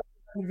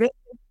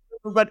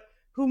 but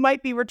who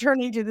might be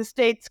returning to the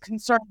States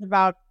concerned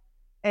about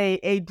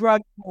a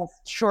drug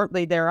test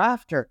shortly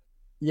thereafter.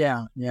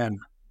 Yeah.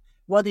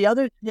 Well, the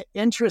other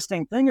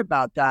interesting thing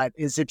about that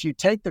is if you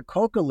take the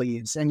coca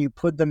leaves and you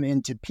put them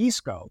into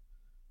pisco,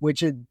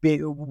 which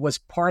was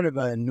part of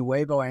a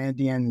Nuevo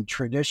Andean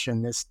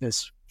tradition,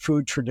 this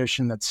food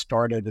tradition that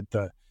started at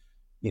the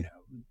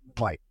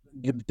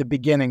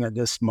beginning of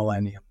this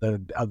millennium,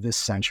 of this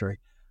century.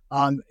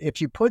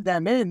 If you put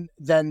them in,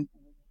 then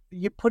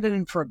you put it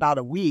in for about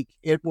a week,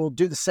 it will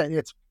do the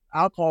same.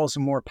 Alcohol is a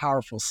more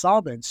powerful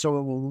solvent, so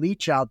it will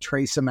leach out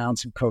trace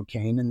amounts of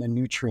cocaine and the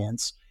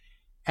nutrients.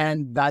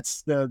 And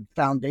that's the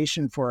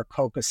foundation for a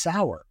coca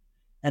sour.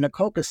 And a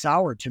coca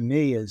sour, to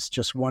me, is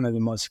just one of the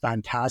most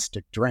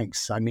fantastic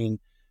drinks. I mean,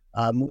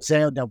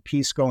 Museo del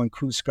Pisco in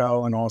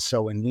Cusco and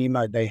also in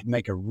Lima, they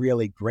make a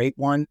really great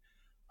one.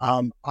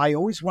 I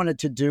always wanted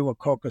to do a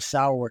coca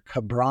sour with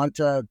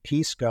Quebranta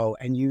Pisco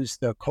and use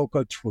the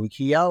Coco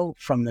Trujillo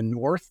from the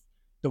north,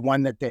 the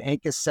one that the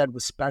Incas said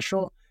was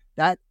special.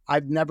 That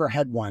I've never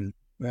had one.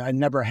 I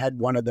never had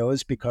one of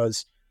those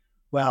because,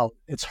 well,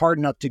 it's hard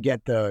enough to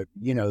get the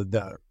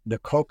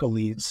coca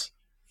leaves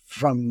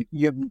from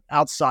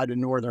outside of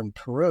northern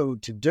Peru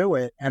to do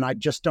it. And I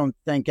just don't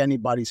think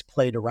anybody's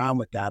played around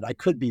with that. I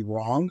could be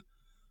wrong,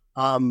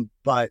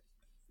 but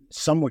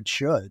someone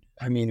should.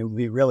 I mean, it would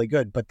be really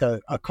good. But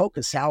a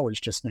coca sour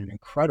is just an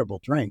incredible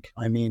drink.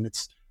 I mean,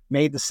 it's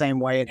made the same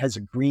way. It has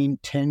a green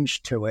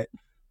tinge to it,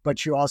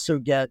 but you also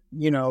get,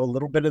 a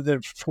little bit of the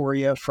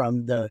euphoria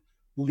from the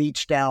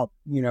leached out,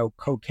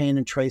 cocaine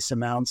and trace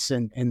amounts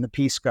in the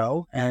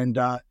pisco. And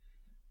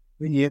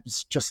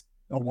it's just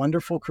a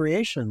wonderful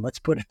creation. Let's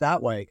put it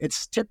that way.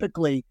 It's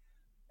typically,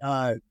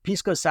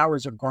 pisco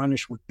sours are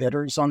garnished with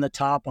bitters on the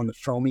top, on the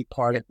foamy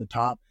part at the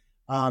top.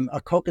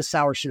 A coca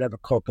sour should have a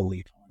coca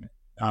leaf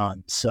on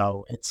it.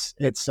 So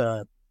it's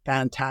a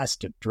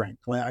fantastic drink.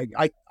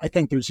 I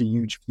think there's a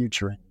huge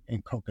future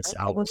in coca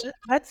sours. Well,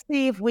 let's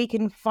see if we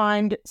can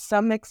find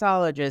some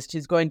mixologist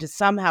who's going to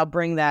somehow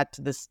bring that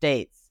to the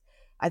States.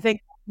 I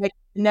think the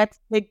next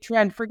big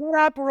trend, forget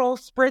Aperol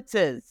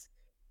spritzes.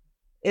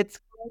 It's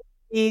going to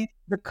be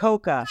the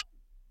coca.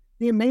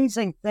 The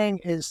amazing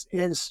thing is,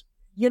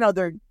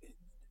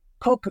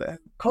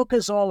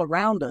 Coca's all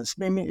around us.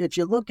 I mean, if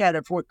you look at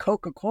it for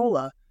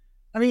Coca-Cola,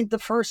 I mean, the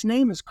first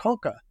name is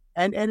Coca,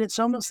 and it's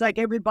almost like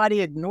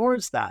everybody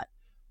ignores that.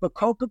 But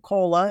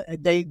Coca-Cola,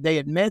 they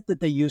admit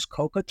that they use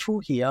Coca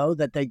Trujillo,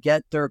 that they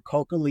get their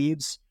coca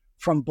leaves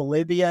from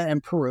Bolivia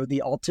and Peru,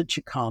 the Alta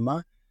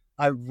Chicama.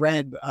 I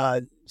read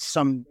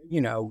some,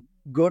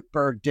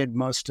 Gutenberg did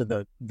most of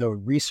the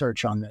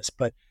research on this,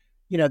 but,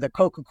 the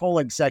Coca-Cola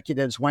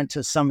executives went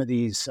to some of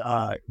these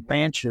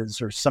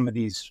ranches or some of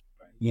these,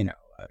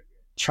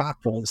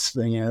 chocolates,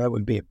 that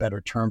would be a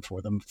better term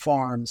for them,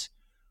 farms,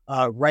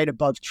 right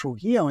above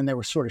Trujillo, and they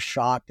were sort of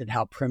shocked at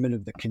how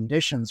primitive the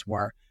conditions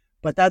were.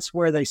 But that's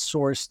where they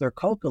source their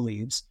coca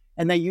leaves,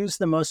 and they use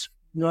the most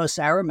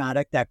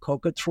aromatic, that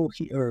Coca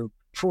Trujillo,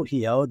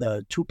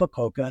 the tupa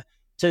coca,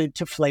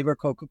 to flavor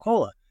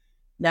Coca-Cola.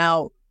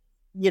 Now,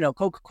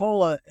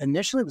 Coca-Cola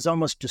initially was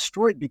almost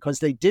destroyed because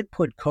they did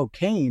put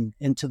cocaine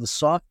into the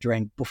soft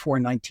drink before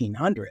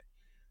 1900.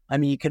 I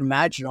mean, you can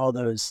imagine all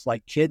those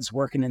kids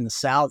working in the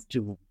South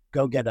to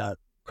go get a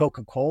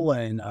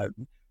Coca-Cola in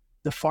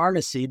the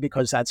pharmacy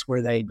because that's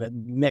where they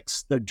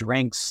mix the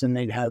drinks and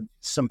they'd have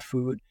some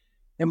food.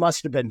 It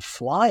must have been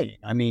flying.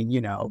 I mean,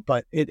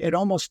 but it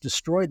almost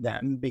destroyed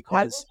them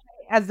because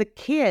as a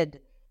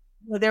kid,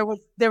 there was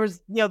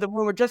the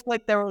rumor, just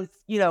like there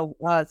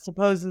was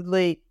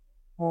supposedly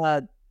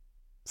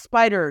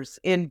spiders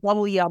in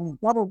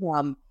bubble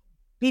gum.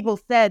 People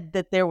said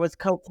that there was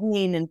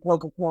cocaine in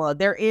Coca-Cola.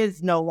 There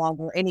is no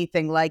longer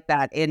anything like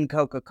that in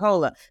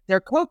Coca-Cola.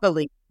 They're coca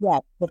leaves, yes,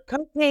 but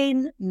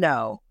cocaine,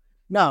 no.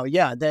 No,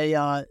 yeah,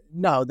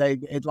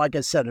 like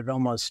I said, it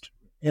almost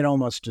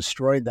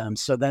destroyed them.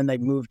 So then they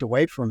moved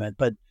away from it.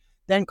 But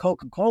then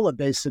Coca-Cola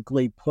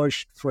basically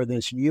pushed for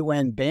this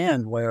UN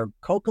ban where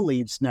coca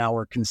leaves now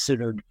are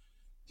considered,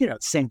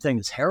 same thing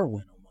as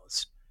heroin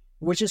almost,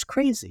 which is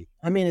crazy.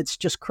 I mean, it's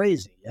just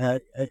crazy.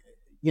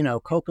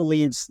 Coca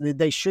leaves,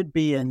 they should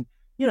be in,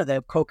 they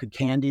have coca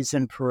candies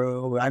in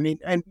Peru. I mean,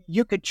 and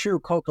you could chew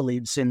coca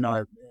leaves in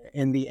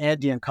the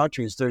Andean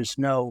countries. There's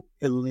no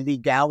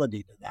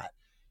illegality to that.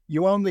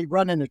 You only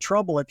run into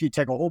trouble if you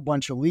take a whole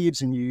bunch of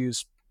leaves and you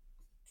use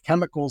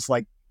chemicals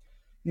like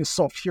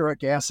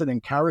sulfuric acid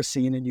and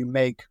kerosene, and you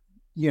make,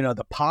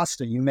 the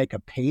pasta, you make a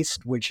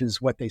paste, which is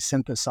what they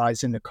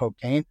synthesize into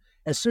cocaine.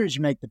 As soon as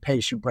you make the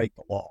paste, you break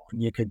the law,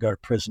 and you could go to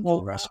prison for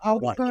the rest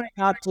of your life. I'll try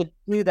not to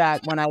do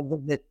that when I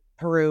visit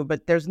Peru,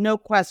 but there's no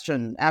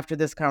question after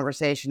this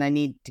conversation, I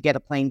need to get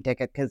a plane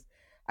ticket because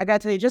I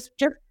got to tell you, just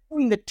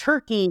doing the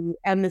turkey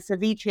and the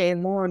ceviche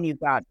alone, you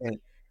got me.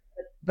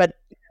 But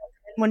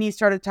when you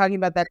started talking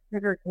about that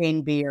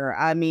sugarcane beer,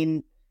 I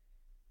mean,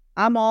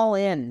 I'm all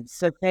in.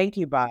 So thank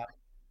you, Bob.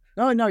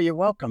 No, you're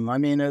welcome. I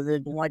mean,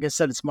 like I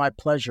said, it's my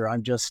pleasure. I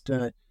just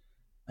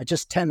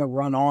tend to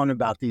run on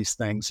about these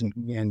things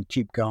and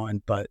keep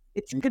going. But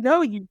it's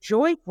you're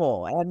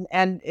joyful,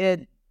 and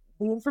the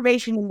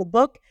information in the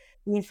book,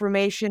 the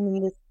information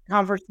in this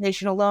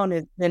conversation alone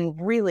has been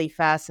really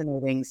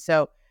fascinating.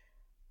 So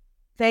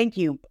thank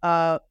you,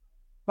 Bob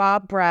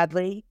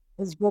Bradley.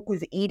 His book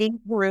is Eating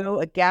Peru: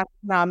 A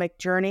Gastronomic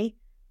Journey.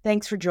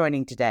 Thanks for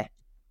joining today.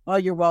 Oh,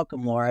 you're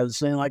welcome, Laura. I was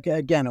saying,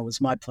 again, it was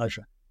my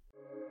pleasure.